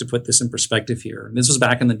apps. To put this in perspective here, and this was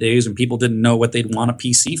back in the days when people didn't know what they'd want a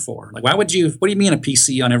PC for. Like, what do you mean a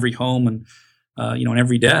PC on every home and, on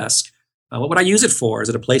every desk? What would I use it for? Is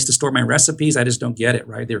it a place to store my recipes? I just don't get it,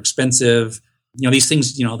 right? They're expensive. These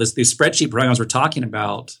things, these spreadsheet programs we're talking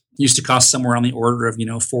about used to cost somewhere on the order of,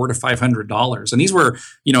 $400 to $500. And these were,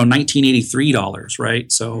 $1983,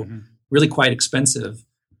 right? So really quite expensive,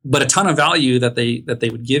 but a ton of value that they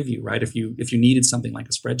would give you, right? If you needed something like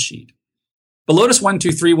a spreadsheet. But Lotus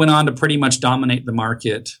 123 went on to pretty much dominate the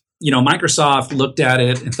market. Microsoft looked at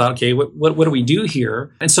it and thought, okay, what do we do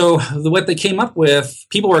here? And so what they came up with,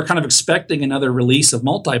 people were kind of expecting another release of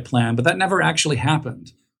Multiplan, but that never actually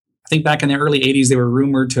happened. I think back in the early 80s, they were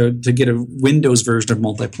rumored to get a Windows version of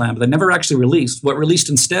Multiplan, but they never actually released. What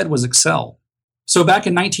released instead was Excel. So back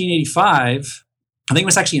in 1985, I think it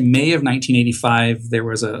was actually in May of 1985, there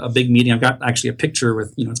was a big meeting. I've got actually a picture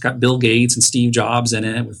with, it's got Bill Gates and Steve Jobs in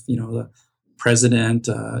it with, the president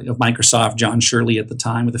of Microsoft, John Shirley at the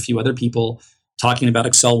time, with a few other people talking about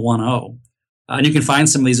Excel 1.0. And you can find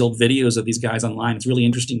some of these old videos of these guys online. It's really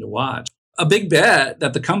interesting to watch. a big bet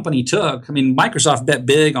that the company took. I mean, Microsoft bet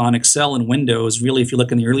big on Excel and Windows. Really, if you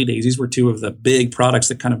look in the early days, these were two of the big products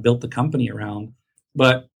that kind of built the company around.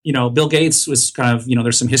 But, Bill Gates was kind of,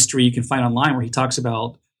 there's some history you can find online where he talks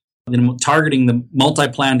about targeting the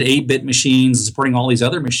multi-planned 8-bit machines and supporting all these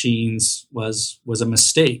other machines was a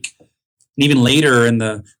mistake. And even later in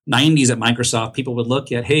the 90s at Microsoft, people would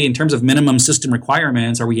look at, hey, in terms of minimum system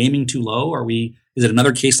requirements, are we aiming too low? Is it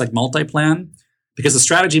another case like multi-plan? Because the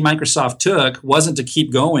strategy Microsoft took wasn't to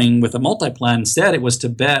keep going with a multi-plan. Instead, it was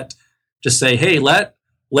to say, hey, let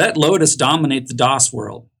Lotus dominate the DOS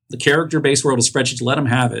world. The character-based world of spreadsheets, let them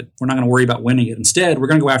have it. We're not going to worry about winning it. Instead, we're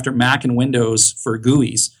going to go after Mac and Windows for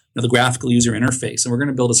GUIs, the graphical user interface, and we're going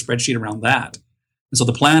to build a spreadsheet around that. And so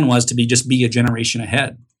the plan was to be a generation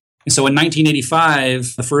ahead. And so in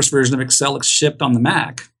 1985, the first version of Excel shipped on the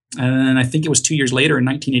Mac. And then I think it was 2 years later in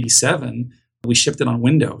 1987, we shipped it on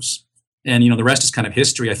Windows. And, the rest is kind of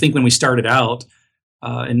history. I think when we started out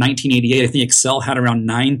in 1988, I think Excel had around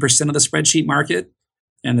 9% of the spreadsheet market.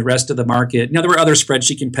 And the rest of the market, there were other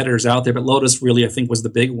spreadsheet competitors out there, but Lotus really, I think, was the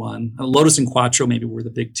big one. Lotus and Quattro maybe were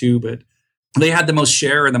the big two, but they had the most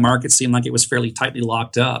share in the market. Seemed like it was fairly tightly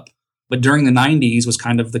locked up. But during the 90s was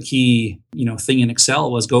kind of the key, thing in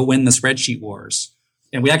Excel was go win the spreadsheet wars.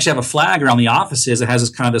 And we actually have a flag around the offices that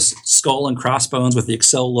has this skull and crossbones with the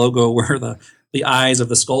Excel logo where the eyes of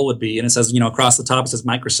the skull would be. And it says, across the top, it says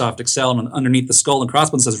Microsoft Excel. And underneath the skull and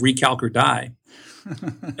crossbones says recalc or die.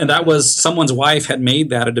 And that was someone's wife had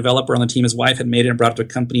made that. A developer on the team, his wife had made it and brought it to a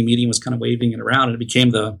company meeting, was kind of waving it around. And it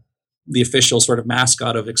became the official sort of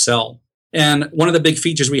mascot of Excel. And one of the big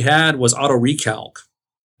features we had was auto recalc.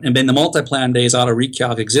 And in the multi-plan days, auto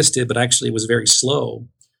recalc existed, but actually it was very slow.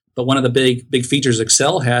 But one of the big features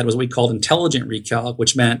Excel had was what we called intelligent recalc,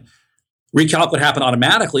 which meant recalc would happen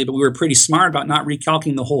automatically, but we were pretty smart about not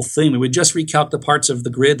recalcing the whole thing. We would just recalc the parts of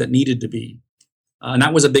the grid that needed to be. And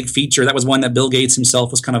that was a big feature. That was one that Bill Gates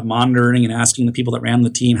himself was kind of monitoring and asking the people that ran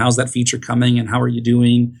the team, how's that feature coming and how are you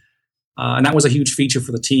doing? And that was a huge feature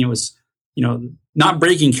for the team. It was, not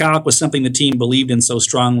breaking calc was something the team believed in so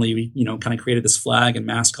strongly. We, kind of created this flag and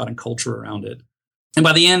mascot and culture around it. And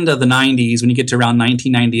by the end of the 90s, when you get to around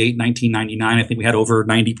 1998, 1999, I think we had over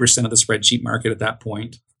 90% of the spreadsheet market at that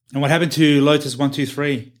point. And what happened to Lotus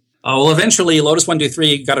 123? Well, eventually Lotus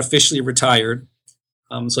 123 got officially retired.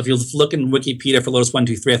 So if you look in Wikipedia for Lotus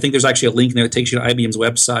 123, I think there's actually a link there that takes you to IBM's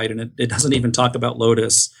website, and it doesn't even talk about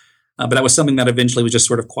Lotus. But that was something that eventually was just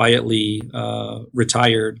sort of quietly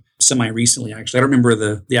retired semi-recently, actually. I don't remember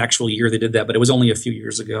the actual year they did that, but it was only a few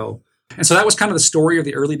years ago. And so that was kind of the story of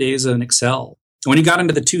the early days of Excel. When you got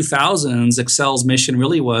into the 2000s, Excel's mission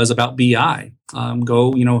really was about BI.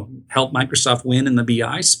 Help Microsoft win in the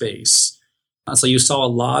BI space. So you saw a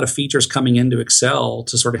lot of features coming into Excel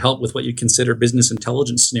to sort of help with what you consider business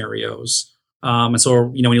intelligence scenarios. And so,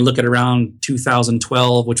 when you look at around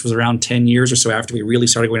 2012, which was around 10 years or so after we really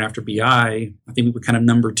started going after BI, I think we were kind of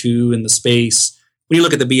number 2 in the space. When you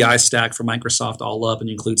look at the BI stack for Microsoft all up and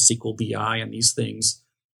you include SQL BI and these things.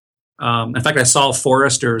 In fact, I saw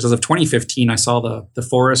Forrester's, as of 2015, I saw the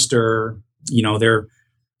Forrester,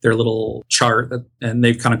 their little chart, and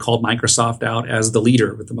they've kind of called Microsoft out as the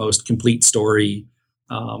leader with the most complete story,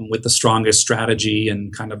 with the strongest strategy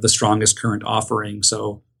and kind of the strongest current offering.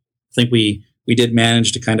 So I think we did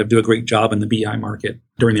manage to kind of do a great job in the BI market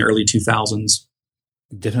during the early 2000s.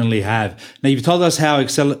 Definitely have. Now, you've told us how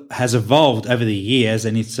Excel has evolved over the years,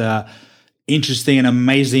 and it's interesting and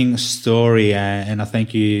amazing story, and I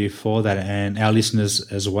thank you for that, and our listeners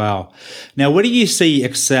as well. Now, where do you see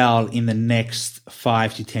Excel in the next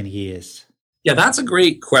 5 to 10 years? Yeah, that's a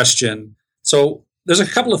great question. So there's a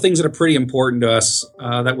couple of things that are pretty important to us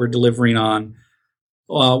that we're delivering on.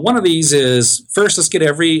 One of these is, first, let's get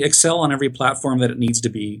every Excel on every platform that it needs to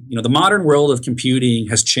be. The modern world of computing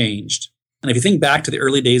has changed. And if you think back to the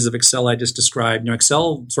early days of Excel I just described,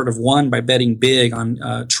 Excel sort of won by betting big on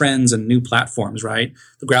trends and new platforms, right?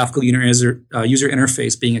 The graphical user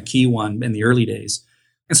interface being a key one in the early days.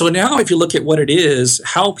 And so now if you look at what it is,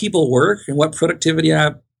 how people work and what productivity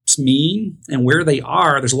apps mean and where they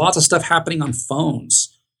are, there's lots of stuff happening on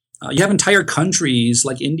phones. You have entire countries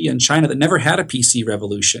like India and China that never had a PC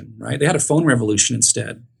revolution, right? They had a phone revolution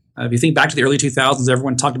instead. If you think back to the early 2000s,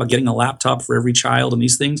 everyone talked about getting a laptop for every child and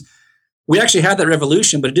these things. We actually had that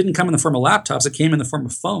revolution, but it didn't come in the form of laptops. It came in the form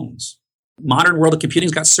of phones. Modern world of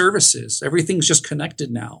computing's got services. Everything's just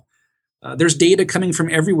connected now. There's data coming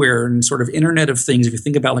from everywhere and sort of Internet of Things. If you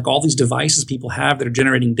think about like all these devices people have that are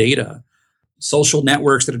generating data, social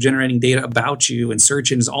networks that are generating data about you and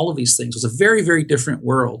search engines, all of these things. It's a very, very different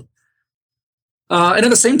world. And at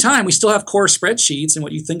the same time, we still have core spreadsheets and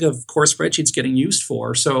what you think of core spreadsheets getting used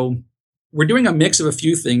for. So we're doing a mix of a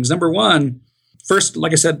few things. Number one, first,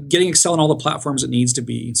 like I said, getting Excel on all the platforms it needs to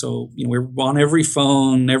be. So, we're on every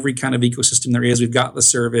phone, every kind of ecosystem there is. We've got the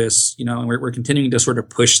service, and we're continuing to sort of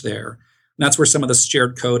push there. And that's where some of the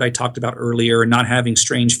shared code I talked about earlier and not having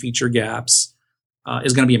strange feature gaps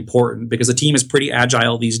is going to be important, because the team is pretty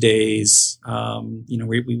agile these days.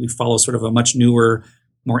 We follow sort of a much newer,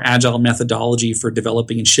 more agile methodology for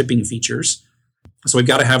developing and shipping features. So we've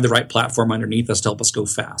got to have the right platform underneath us to help us go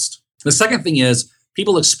fast. The second thing is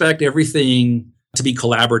people expect everything to be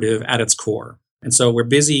collaborative at its core. And so we're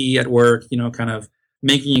busy at work, kind of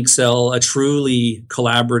making Excel a truly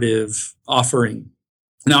collaborative offering.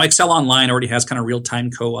 Now, Excel Online already has kind of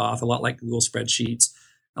real-time co-auth, a lot like Google Spreadsheets.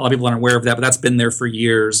 A lot of people aren't aware of that, but that's been there for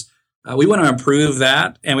years. We want to improve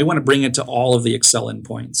that, and we want to bring it to all of the Excel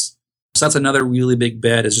endpoints. So that's another really big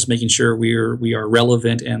bet, is just making sure we are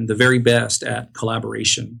relevant and the very best at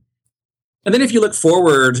collaboration. And then if you look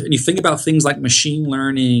forward and you think about things like machine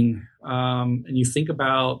learning, and you think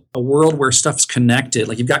about a world where stuff's connected,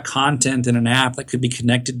 like you've got content in an app that could be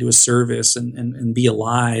connected to a service and be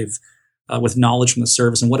alive with knowledge from the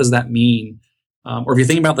service. And what does that mean? Or if you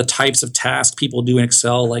think about the types of tasks people do in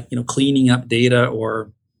Excel, like, cleaning up data,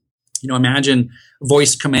 or, imagine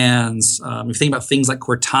voice commands. You think about things like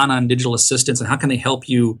Cortana and digital assistants, and how can they help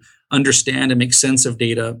you understand and make sense of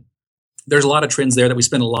data? There's a lot of trends there that we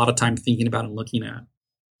spend a lot of time thinking about and looking at.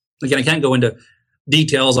 Again, I can't go into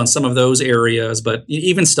details on some of those areas, but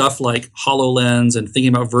even stuff like HoloLens and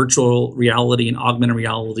thinking about virtual reality and augmented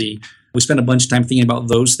reality, we spend a bunch of time thinking about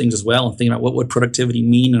those things as well, and thinking about what would productivity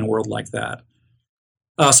mean in a world like that.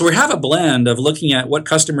 So we have a blend of looking at what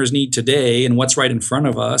customers need today and what's right in front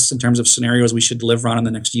of us in terms of scenarios we should deliver on in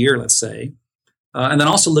the next year, let's say. And then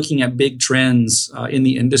also looking at big trends in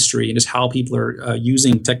the industry and just how people are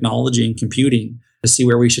using technology and computing to see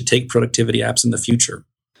where we should take productivity apps in the future.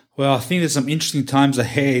 Well, I think there's some interesting times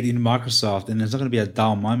ahead in Microsoft, and there's not going to be a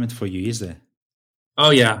dull moment for you, is there?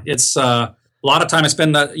 Oh, yeah. It's a lot of time I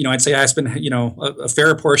spend, I'd say I spend, a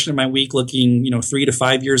fair portion of my week looking, 3 to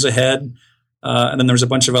 5 years ahead. And then there's a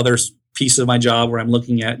bunch of other pieces of my job where I'm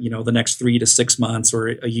looking at, the next 3 to 6 months or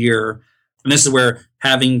a year. And this is where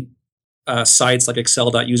having sites like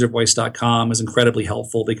excel.uservoice.com is incredibly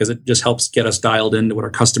helpful, because it just helps get us dialed into what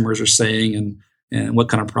our customers are saying and what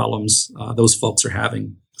kind of problems those folks are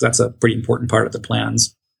having. So that's a pretty important part of the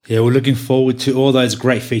plans. Yeah, we're looking forward to all those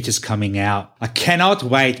great features coming out. I cannot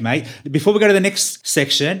wait, mate. Before we go to the next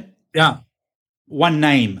section, one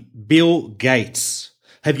name, Bill Gates.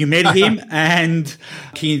 Have you met him? And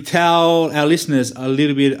can you tell our listeners a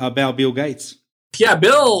little bit about Bill Gates? Yeah,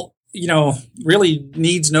 Bill, really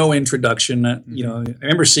needs no introduction. I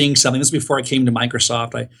remember seeing something. This was before I came to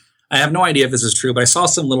Microsoft. I have no idea if this is true, but I saw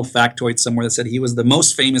some little factoid somewhere that said he was the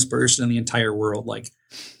most famous person in the entire world. Like,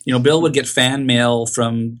 Bill would get fan mail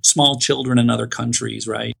from small children in other countries,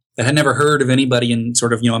 right, that had never heard of anybody in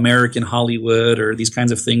sort of, American Hollywood or these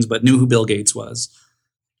kinds of things, but knew who Bill Gates was.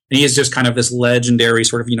 And he is just kind of this legendary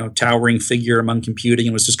sort of, towering figure among computing,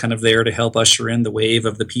 and was just kind of there to help usher in the wave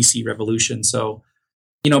of the PC revolution. So,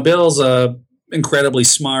 Bill's incredibly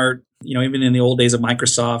smart. Even in the old days of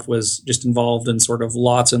Microsoft, was just involved in sort of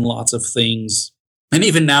lots and lots of things. And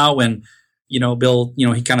even now when, Bill,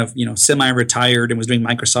 he kind of, semi-retired and was doing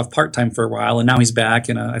Microsoft part-time for a while, and now he's back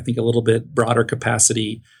in I think a little bit broader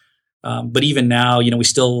capacity. But even now, we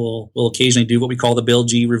still will occasionally do what we call the Bill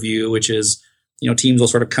G review, which is, teams will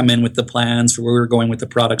sort of come in with the plans for where we're going with the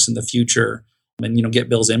products in the future and, get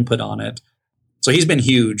Bill's input on it. So he's been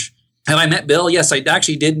huge. Have I met Bill? Yes, I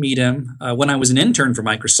actually did meet him when I was an intern for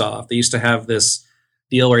Microsoft. They used to have this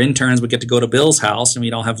deal where interns would get to go to Bill's house and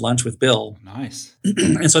we'd all have lunch with Bill. Nice.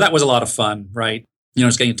 And so that was a lot of fun, right?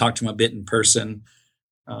 Just getting to talk to him a bit in person.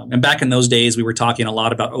 And back in those days, we were talking a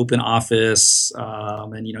lot about open office.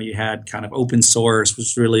 And, you had kind of open source,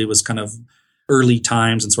 which really was kind of early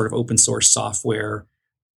times and sort of open source software.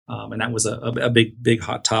 And that was a big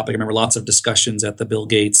hot topic. I remember lots of discussions at the Bill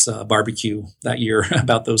Gates barbecue that year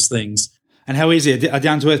about those things. And how is he? A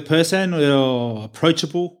down-to-earth person or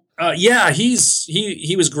approachable? Yeah, he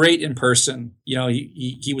was great in person.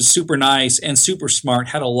 He was super nice and super smart,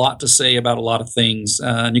 had a lot to say about a lot of things.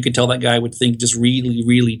 And you could tell that guy would think just really,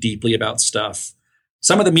 really deeply about stuff.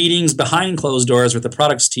 Some of the meetings behind closed doors with the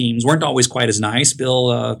products teams weren't always quite as nice.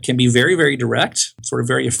 Bill can be very, very direct, sort of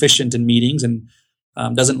very efficient in meetings, and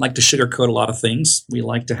doesn't like to sugarcoat a lot of things. We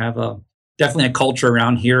like to have definitely a culture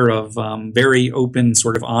around here of very open,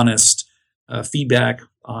 sort of honest feedback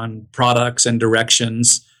on products and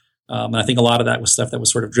directions. And I think a lot of that was stuff that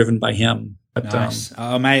was sort of driven by him. But, nice.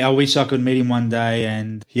 Mate, I wish I could meet him one day.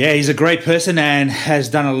 And yeah, he's a great person and has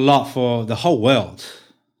done a lot for the whole world.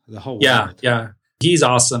 the whole Yeah, world. yeah. He's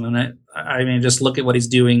awesome. And I mean, just look at what he's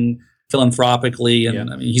doing philanthropically.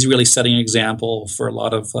 And I mean, he's really setting an example for a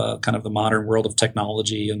lot of kind of the modern world of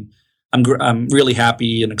technology. And I'm really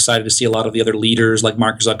happy and excited to see a lot of the other leaders like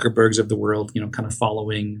Mark Zuckerberg's of the world, kind of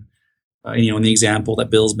following, in the example that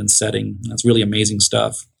Bill's been setting. That's really amazing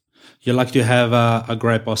stuff. You're lucky to have a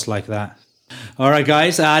great boss like that. All right,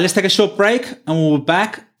 guys, let's take a short break and we'll be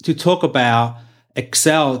back to talk about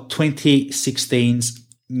Excel 2016's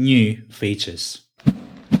new features.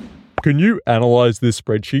 Can you analyze this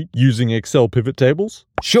spreadsheet using Excel pivot tables?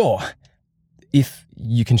 Sure, if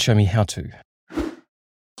you can show me how to.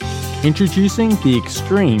 Introducing the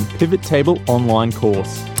Extreme Pivot Table online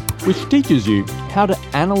course, which teaches you how to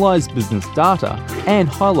analyze business data and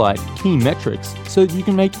highlight key metrics so that you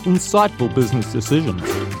can make insightful business decisions,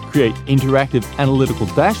 create interactive analytical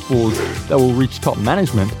dashboards that will reach top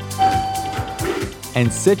management,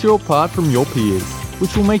 and set you apart from your peers,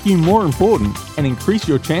 which will make you more important and increase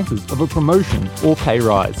your chances of a promotion or pay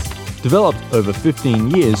rise. Developed over 15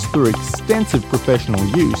 years through extensive professional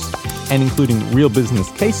use and including real business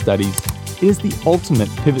case studies, it is the ultimate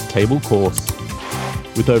pivot table course.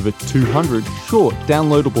 With over 200 short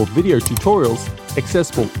downloadable video tutorials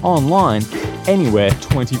accessible online anywhere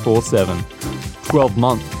 24/7,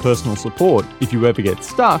 12-month personal support if you ever get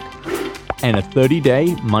stuck, and a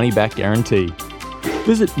 30-day money-back guarantee.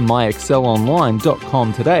 Visit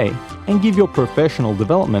myexcelonline.com today and give your professional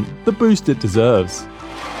development the boost it deserves.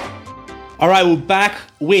 All right, we're back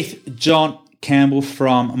with John Campbell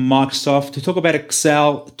from Microsoft to talk about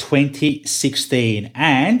Excel 2016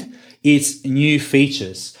 and its new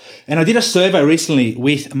features. And I did a survey recently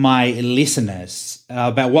with my listeners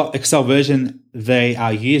about what Excel version they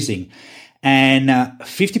are using. And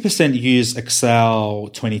 50% use Excel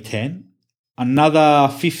 2010. Another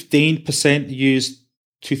 15% use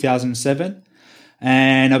 2007.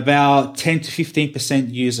 And about 10 to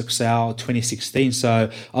 15% use Excel 2016.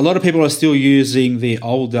 So a lot of people are still using the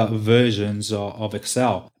older versions of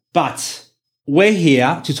Excel. But we're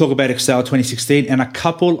here to talk about Excel 2016 and a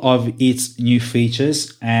couple of its new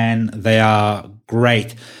features, and they are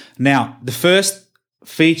great. Now, the first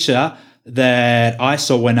feature that I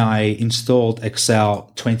saw when I installed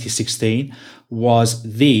Excel 2016 was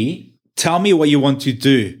the tell me what you want to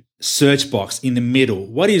do search box in the middle.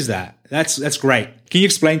 What is that? That's great. Can you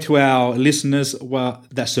explain to our listeners what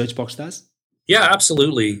that search box does? Yeah,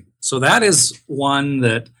 absolutely. So that is one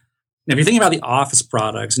that, if you're thinking about the Office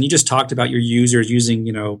products, and you just talked about your users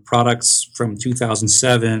using, products from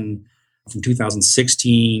 2007, from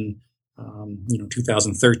 2016,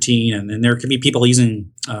 2013, and then there could be people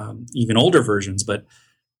using even older versions. But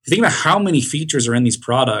if you think about how many features are in these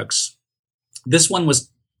products, this one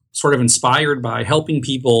was sort of inspired by helping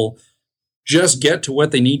people just get to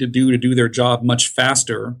what they need to do their job much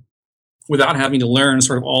faster without having to learn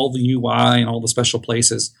sort of all the UI and all the special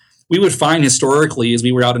places. We would find historically, as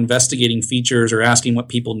we were out investigating features or asking what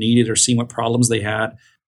people needed or seeing what problems they had,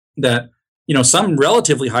 that some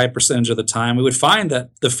relatively high percentage of the time, we would find that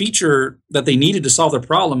the feature that they needed to solve their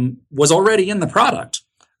problem was already in the product,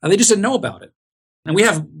 and they just didn't know about it. And we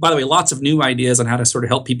have, by the way, lots of new ideas on how to sort of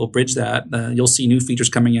help people bridge that. You'll see new features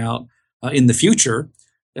coming out in the future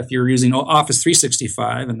if you're using Office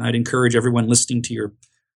 365, and I'd encourage everyone listening to your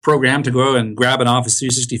program to go and grab an Office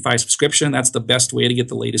 365 subscription. That's the best way to get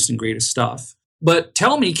the latest and greatest stuff. But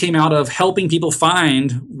Tell Me came out of helping people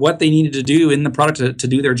find what they needed to do in the product to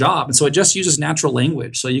do their job. And so it just uses natural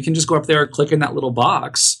language. So you can just go up there, click in that little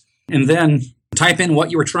box, and then type in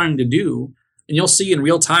what you were trying to do. And you'll see in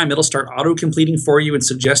real time, it'll start auto-completing for you and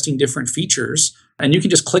suggesting different features. And you can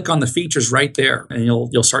just click on the features right there, and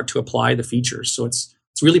you'll start to apply the features. So it's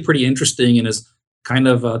really pretty interesting and is kind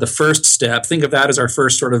of the first step. Think of that as our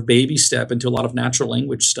first sort of baby step into a lot of natural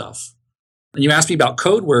language stuff. And you asked me about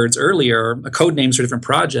code words earlier, code names for different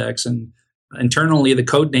projects. And internally, the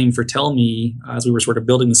code name for Tell Me, as we were sort of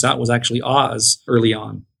building this out, was actually Oz early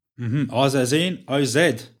on. Mm-hmm. Oz as in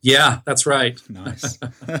OZ. Yeah, that's right. Nice.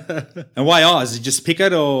 And why Oz? Did you just pick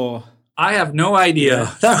it or? I have no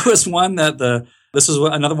idea. That was one that this was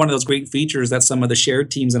another one of those great features that some of the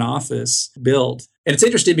shared teams in Office built. And it's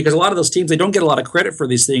interesting because a lot of those teams, they don't get a lot of credit for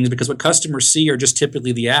these things because what customers see are just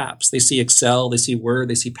typically the apps. They see Excel, they see Word,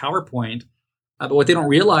 they see PowerPoint. But what they don't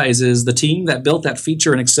realize is the team that built that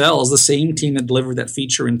feature in Excel is the same team that delivered that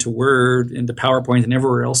feature into Word, into PowerPoint, and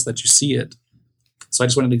everywhere else that you see it. So I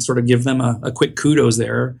just wanted to sort of give them a quick kudos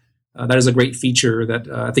there. That is a great feature that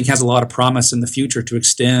I think has a lot of promise in the future to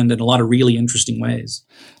extend in a lot of really interesting ways.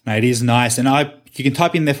 No, it is nice. And you can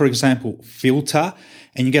type in there, for example, filter,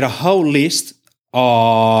 and you get a whole list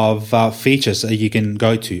of features that you can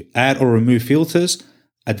go to. Add or remove filters,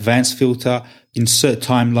 advanced filter, insert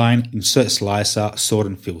timeline, insert slicer, sort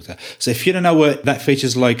and filter. So if you don't know where that feature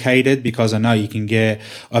is located, because I know you can get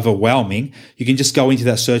overwhelming, you can just go into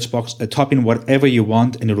that search box, type in whatever you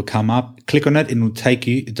want, and it'll come up. Click on it, and it'll take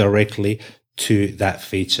you directly to that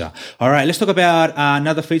feature. All right, let's talk about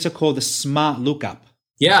another feature called the Smart Lookup.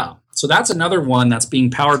 Yeah, so that's another one that's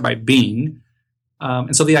being powered by Bing.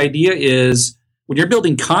 And so the idea is when you're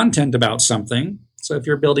building content about something, so if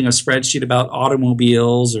you're building a spreadsheet about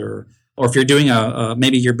automobiles, or if you're doing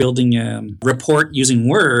maybe you're building a report using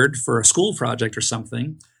Word for a school project or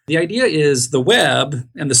something, the idea is the web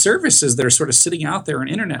and the services that are sort of sitting out there in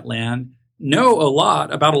internet land know a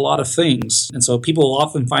lot about a lot of things. And so people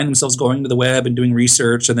often find themselves going to the web and doing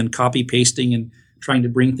research and then copy pasting and trying to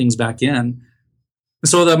bring things back in.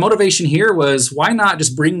 So the motivation here was, why not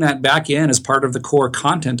just bring that back in as part of the core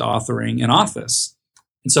content authoring in Office?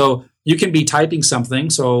 And so you can be typing something.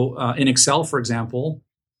 So in Excel, for example,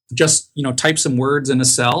 just type some words in a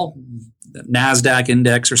cell, NASDAQ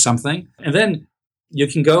index or something, and then you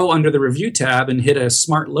can go under the Review tab and hit a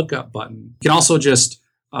Smart Lookup button. You can also just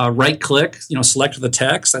right-click, select the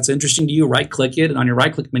text that's interesting to you, right-click it, and on your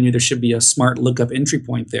right-click menu, there should be a Smart Lookup entry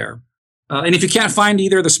point there. And if you can't find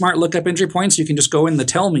either the Smart Lookup entry points, you can just go in the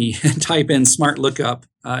Tell Me and type in Smart Lookup,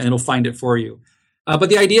 and it'll find it for you. But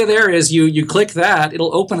the idea there is you click that,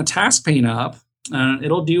 it'll open a task pane up, and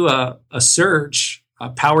it'll do a search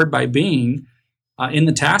powered by Bing in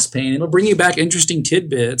the task pane. It'll bring you back interesting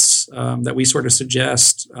tidbits that we sort of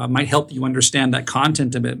suggest might help you understand that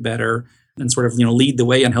content a bit better, and sort of lead the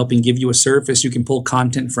way on helping give you a surface you can pull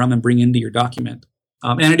content from and bring into your document.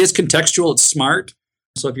 And it is contextual, it's smart.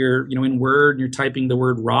 So if you're in Word and you're typing the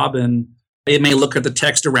word Robin, it may look at the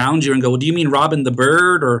text around you and go, well, do you mean Robin the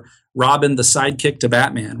bird or Robin the sidekick to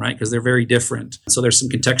Batman, right? Because they're very different. So there's some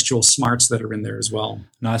contextual smarts that are in there as well.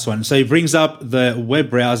 Nice one. So it brings up the web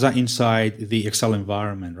browser inside the Excel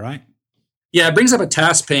environment, right? Yeah, it brings up a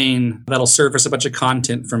task pane that'll surface a bunch of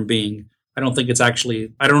content from Bing. I don't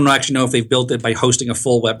actually know if they've built it by hosting a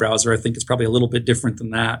full web browser. I think it's probably a little bit different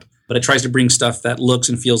than that. But it tries to bring stuff that looks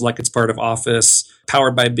and feels like it's part of Office,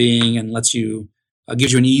 powered by Bing, and gives you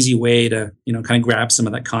an easy way to, kind of grab some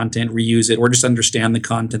of that content, reuse it, or just understand the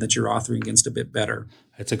content that you're authoring against a bit better.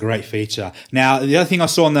 It's a great feature. Now, the other thing I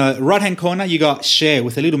saw on the right-hand corner, you got Share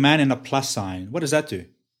with a little man and a plus sign. What does that do?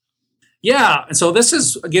 Yeah, and so this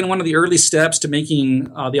is, again, one of the early steps to making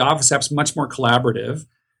the Office apps much more collaborative.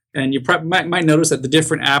 And you might notice that the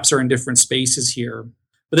different apps are in different spaces here.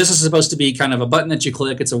 But this is supposed to be kind of a button that you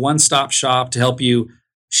click. It's a one-stop shop to help you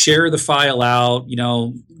share the file out,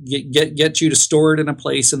 get you to store it in a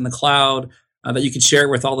place in the cloud that you can share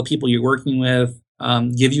with all the people you're working with,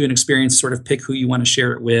 give you an experience to sort of pick who you want to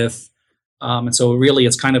share it with. And so really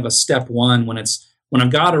it's kind of a step one when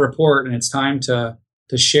I've got a report and it's time to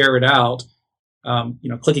share it out.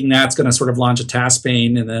 Clicking that's going to sort of launch a task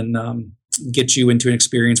pane and then get you into an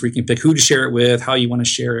experience where you can pick who to share it with, how you want to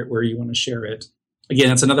share it, where you want to share it. Again,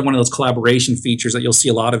 it's another one of those collaboration features that you'll see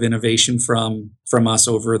a lot of innovation from us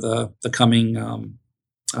over the coming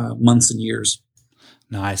months and years.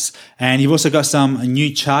 Nice. And you've also got some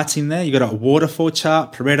new charts in there. You've got a waterfall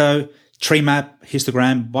chart, Pareto, tree map,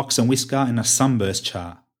 histogram, box and whisker, and a sunburst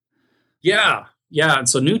chart. Yeah. And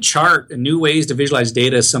so new chart and new ways to visualize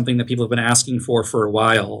data is something that people have been asking for a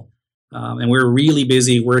while. And we're really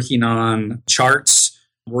busy working on charts,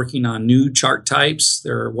 working on new chart types.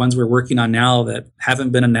 There are ones we're working on now that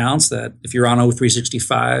haven't been announced that if you're on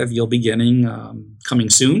O365, you'll be getting coming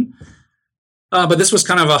soon. But this was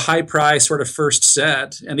kind of a high price sort of first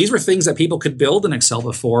set. And these were things that people could build in Excel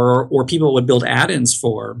before, or people would build add-ins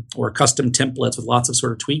for, or custom templates with lots of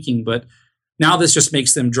sort of tweaking. But now this just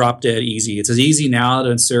makes them drop dead easy. It's as easy now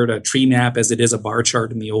to insert a tree map as it is a bar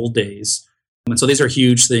chart in the old days. And so these are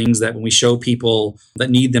huge things that when we show people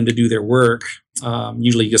that need them to do their work,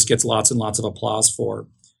 usually just gets lots and lots of applause for.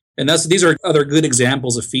 And these are other good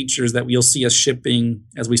examples of features that we'll see us shipping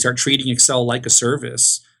as we start treating Excel like a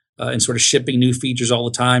service and sort of shipping new features all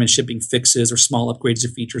the time and shipping fixes or small upgrades to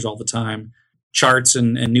features all the time. Charts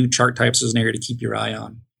and new chart types is an area to keep your eye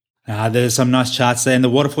on. There's some nice charts there. And the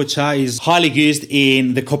waterfall chart is highly used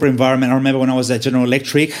in the corporate environment. I remember when I was at General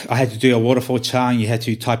Electric, I had to do a waterfall chart and you had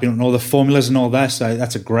to type in all the formulas and all that. So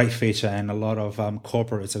that's a great feature. And a lot of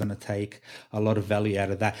corporates are going to take a lot of value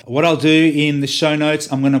out of that. What I'll do in the show notes,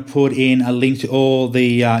 I'm going to put in a link to all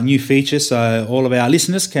the new features. So all of our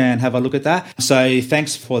listeners can have a look at that. So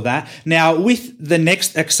thanks for that. Now, with the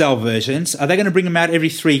next Excel versions, are they going to bring them out every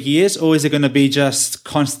 3 years, or is it going to be just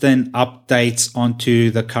constant updates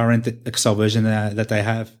onto the current Excel version that they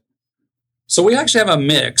have? So we actually have a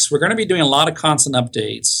mix. We're going to be doing a lot of constant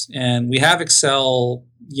updates, and we have Excel,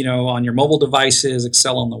 on your mobile devices,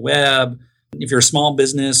 Excel on the web. If you're a small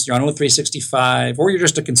business, you're on O365, or you're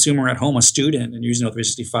just a consumer at home, a student, and using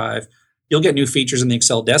O365, you'll get new features in the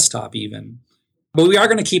Excel desktop even. But we are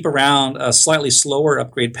going to keep around a slightly slower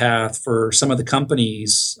upgrade path for some of the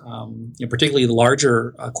companies, particularly the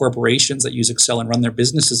larger corporations that use Excel and run their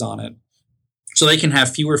businesses on it, so they can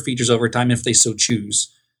have fewer features over time if they so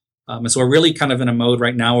choose. And so we're really kind of in a mode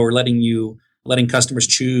right now where we're letting customers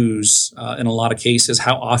choose in a lot of cases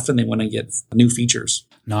how often they want to get new features.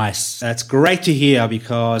 Nice. That's great to hear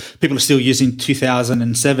because people are still using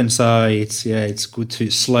 2007. So it's good to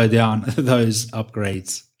slow down those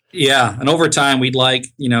upgrades. Yeah. And over time, we'd like,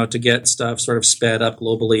 to get stuff sort of sped up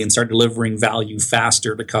globally and start delivering value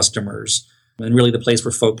faster to customers. And really the place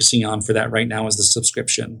we're focusing on for that right now is the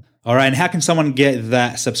subscription. All right. And how can someone get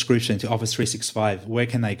that subscription to Office 365? Where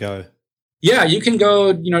can they go? Yeah, you can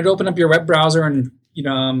go, to open up your web browser and,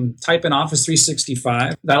 type in Office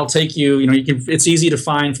 365. That'll take you, it's easy to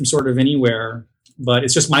find from sort of anywhere, but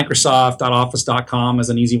it's just Microsoft.office.com is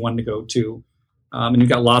an easy one to go to. And you've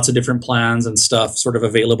got lots of different plans and stuff sort of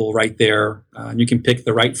available right there. And you can pick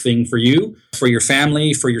the right thing for you, for your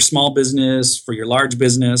family, for your small business, for your large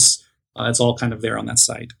business. It's all kind of there on that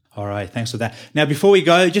site. All right. Thanks for that. Now, before we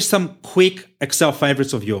go, just some quick Excel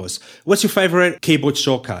favorites of yours. What's your favorite keyboard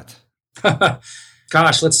shortcut?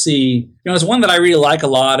 Gosh, let's see. There's one that I really like a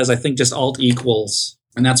lot is I think just Alt equals.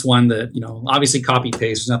 And that's one that, obviously copy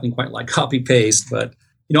paste. There's nothing quite like copy paste, but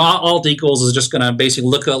Alt equals is just going to basically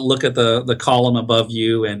look at the column above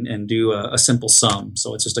you and do a simple sum.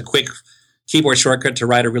 So it's just a quick keyboard shortcut to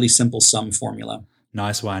write a really simple sum formula.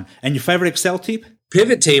 Nice one. And your favorite Excel tip?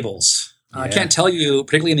 Pivot tables. Yeah. I can't tell you,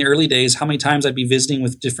 particularly in the early days, how many times I'd be visiting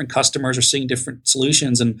with different customers or seeing different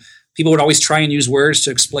solutions. And people would always try and use words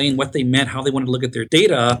to explain what they meant, how they wanted to look at their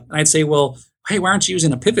data. And I'd say, well, hey, why aren't you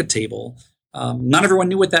using a pivot table? Not everyone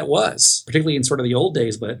knew what that was, particularly in sort of the old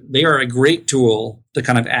days, but they are a great tool to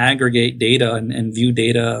kind of aggregate data and view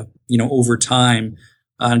data, over time.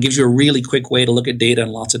 And gives you a really quick way to look at data in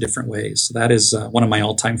lots of different ways. So that is one of my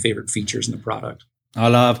all-time favorite features in the product. I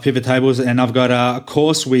love pivot tables, and I've got a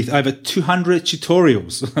course with over 200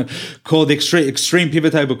 tutorials called the Extreme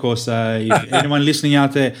Pivot Table course. So if anyone listening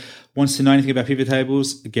out there wants to know anything about pivot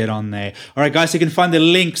tables, get on there. All right, guys, you can find the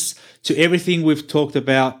links to everything we've talked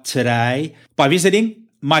about today by visiting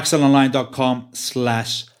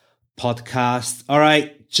mikeselonline.com/podcast. All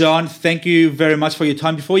right, John, thank you very much for your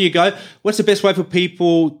time. Before you go, what's the best way for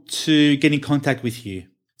people to get in contact with you?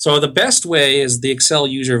 So the best way is the Excel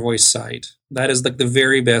user voice site. That is like the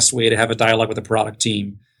very best way to have a dialogue with the product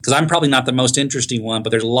team. Because I'm probably not the most interesting one, but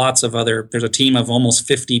there's a team of almost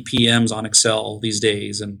 50 PMs on Excel these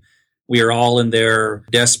days. And we are all in there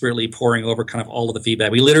desperately poring over kind of all of the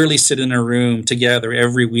feedback. We literally sit in a room together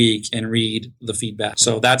every week and read the feedback.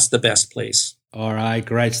 So that's the best place. All right.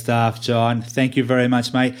 Great stuff, John. Thank you very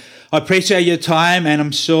much, mate. I appreciate your time, and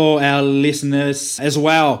I'm sure our listeners as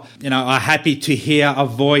well, are happy to hear a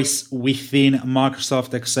voice within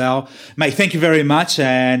Microsoft Excel. Mate, thank you very much.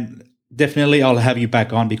 And definitely I'll have you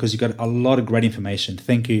back on because you've got a lot of great information.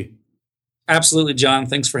 Thank you. Absolutely, John.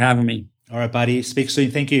 Thanks for having me. All right, buddy. Speak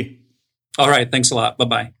soon. Thank you. All right. Thanks a lot.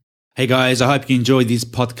 Bye-bye. Hey guys, I hope you enjoyed this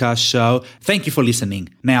podcast show. Thank you for listening.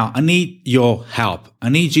 Now, I need your help. I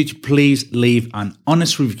need you to please leave an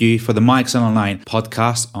honest review for the My Excel Online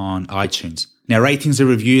podcast on iTunes. Now, ratings and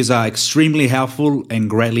reviews are extremely helpful and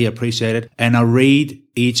greatly appreciated, and I read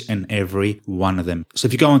each and every one of them. So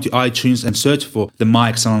if you go onto iTunes and search for the My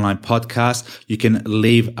Excel Online podcast, you can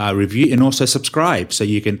leave a review and also subscribe so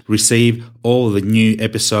you can receive all the new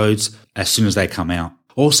episodes as soon as they come out.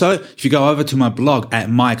 Also, if you go over to my blog at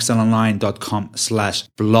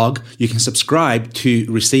mikeselonline.com/blog, you can subscribe to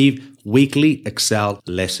receive weekly Excel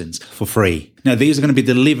lessons for free. Now, these are going to be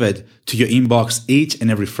delivered to your inbox each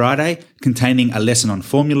and every Friday, containing a lesson on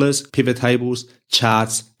formulas, pivot tables,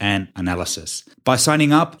 charts, and analysis. By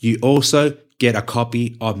signing up, you also get a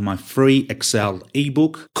copy of my free Excel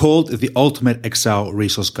ebook called The Ultimate Excel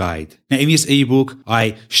Resource Guide. Now, in this ebook,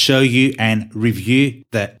 I show you and review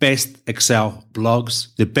the best Excel blogs,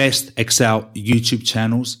 the best Excel YouTube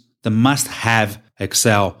channels, the must-have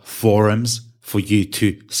Excel forums for you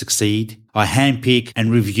to succeed. I handpick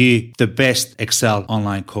and review the best Excel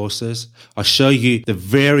online courses. I show you the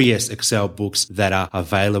various Excel books that are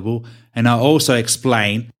available. And I also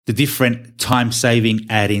explain the different time-saving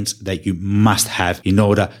add-ins that you must have in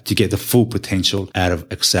order to get the full potential out of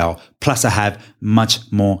Excel. Plus, I have much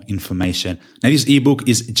more information. Now, this ebook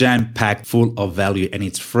is jam-packed full of value and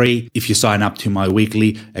it's free if you sign up to my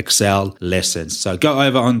weekly Excel lessons. So go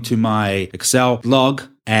over onto my Excel blog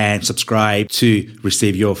and subscribe to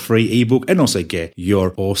receive your free ebook and also get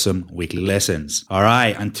your awesome weekly lessons. All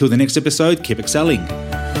right, until the next episode, keep excelling.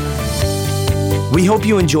 We hope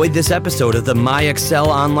you enjoyed this episode of the My Excel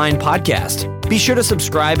Online podcast. Be sure to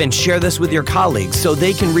subscribe and share this with your colleagues so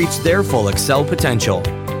they can reach their full Excel potential.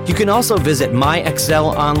 You can also visit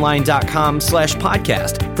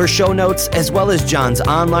myexcelonline.com/podcast for show notes as well as John's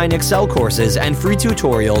online Excel courses and free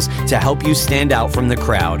tutorials to help you stand out from the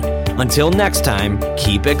crowd. Until next time,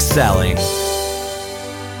 keep excelling.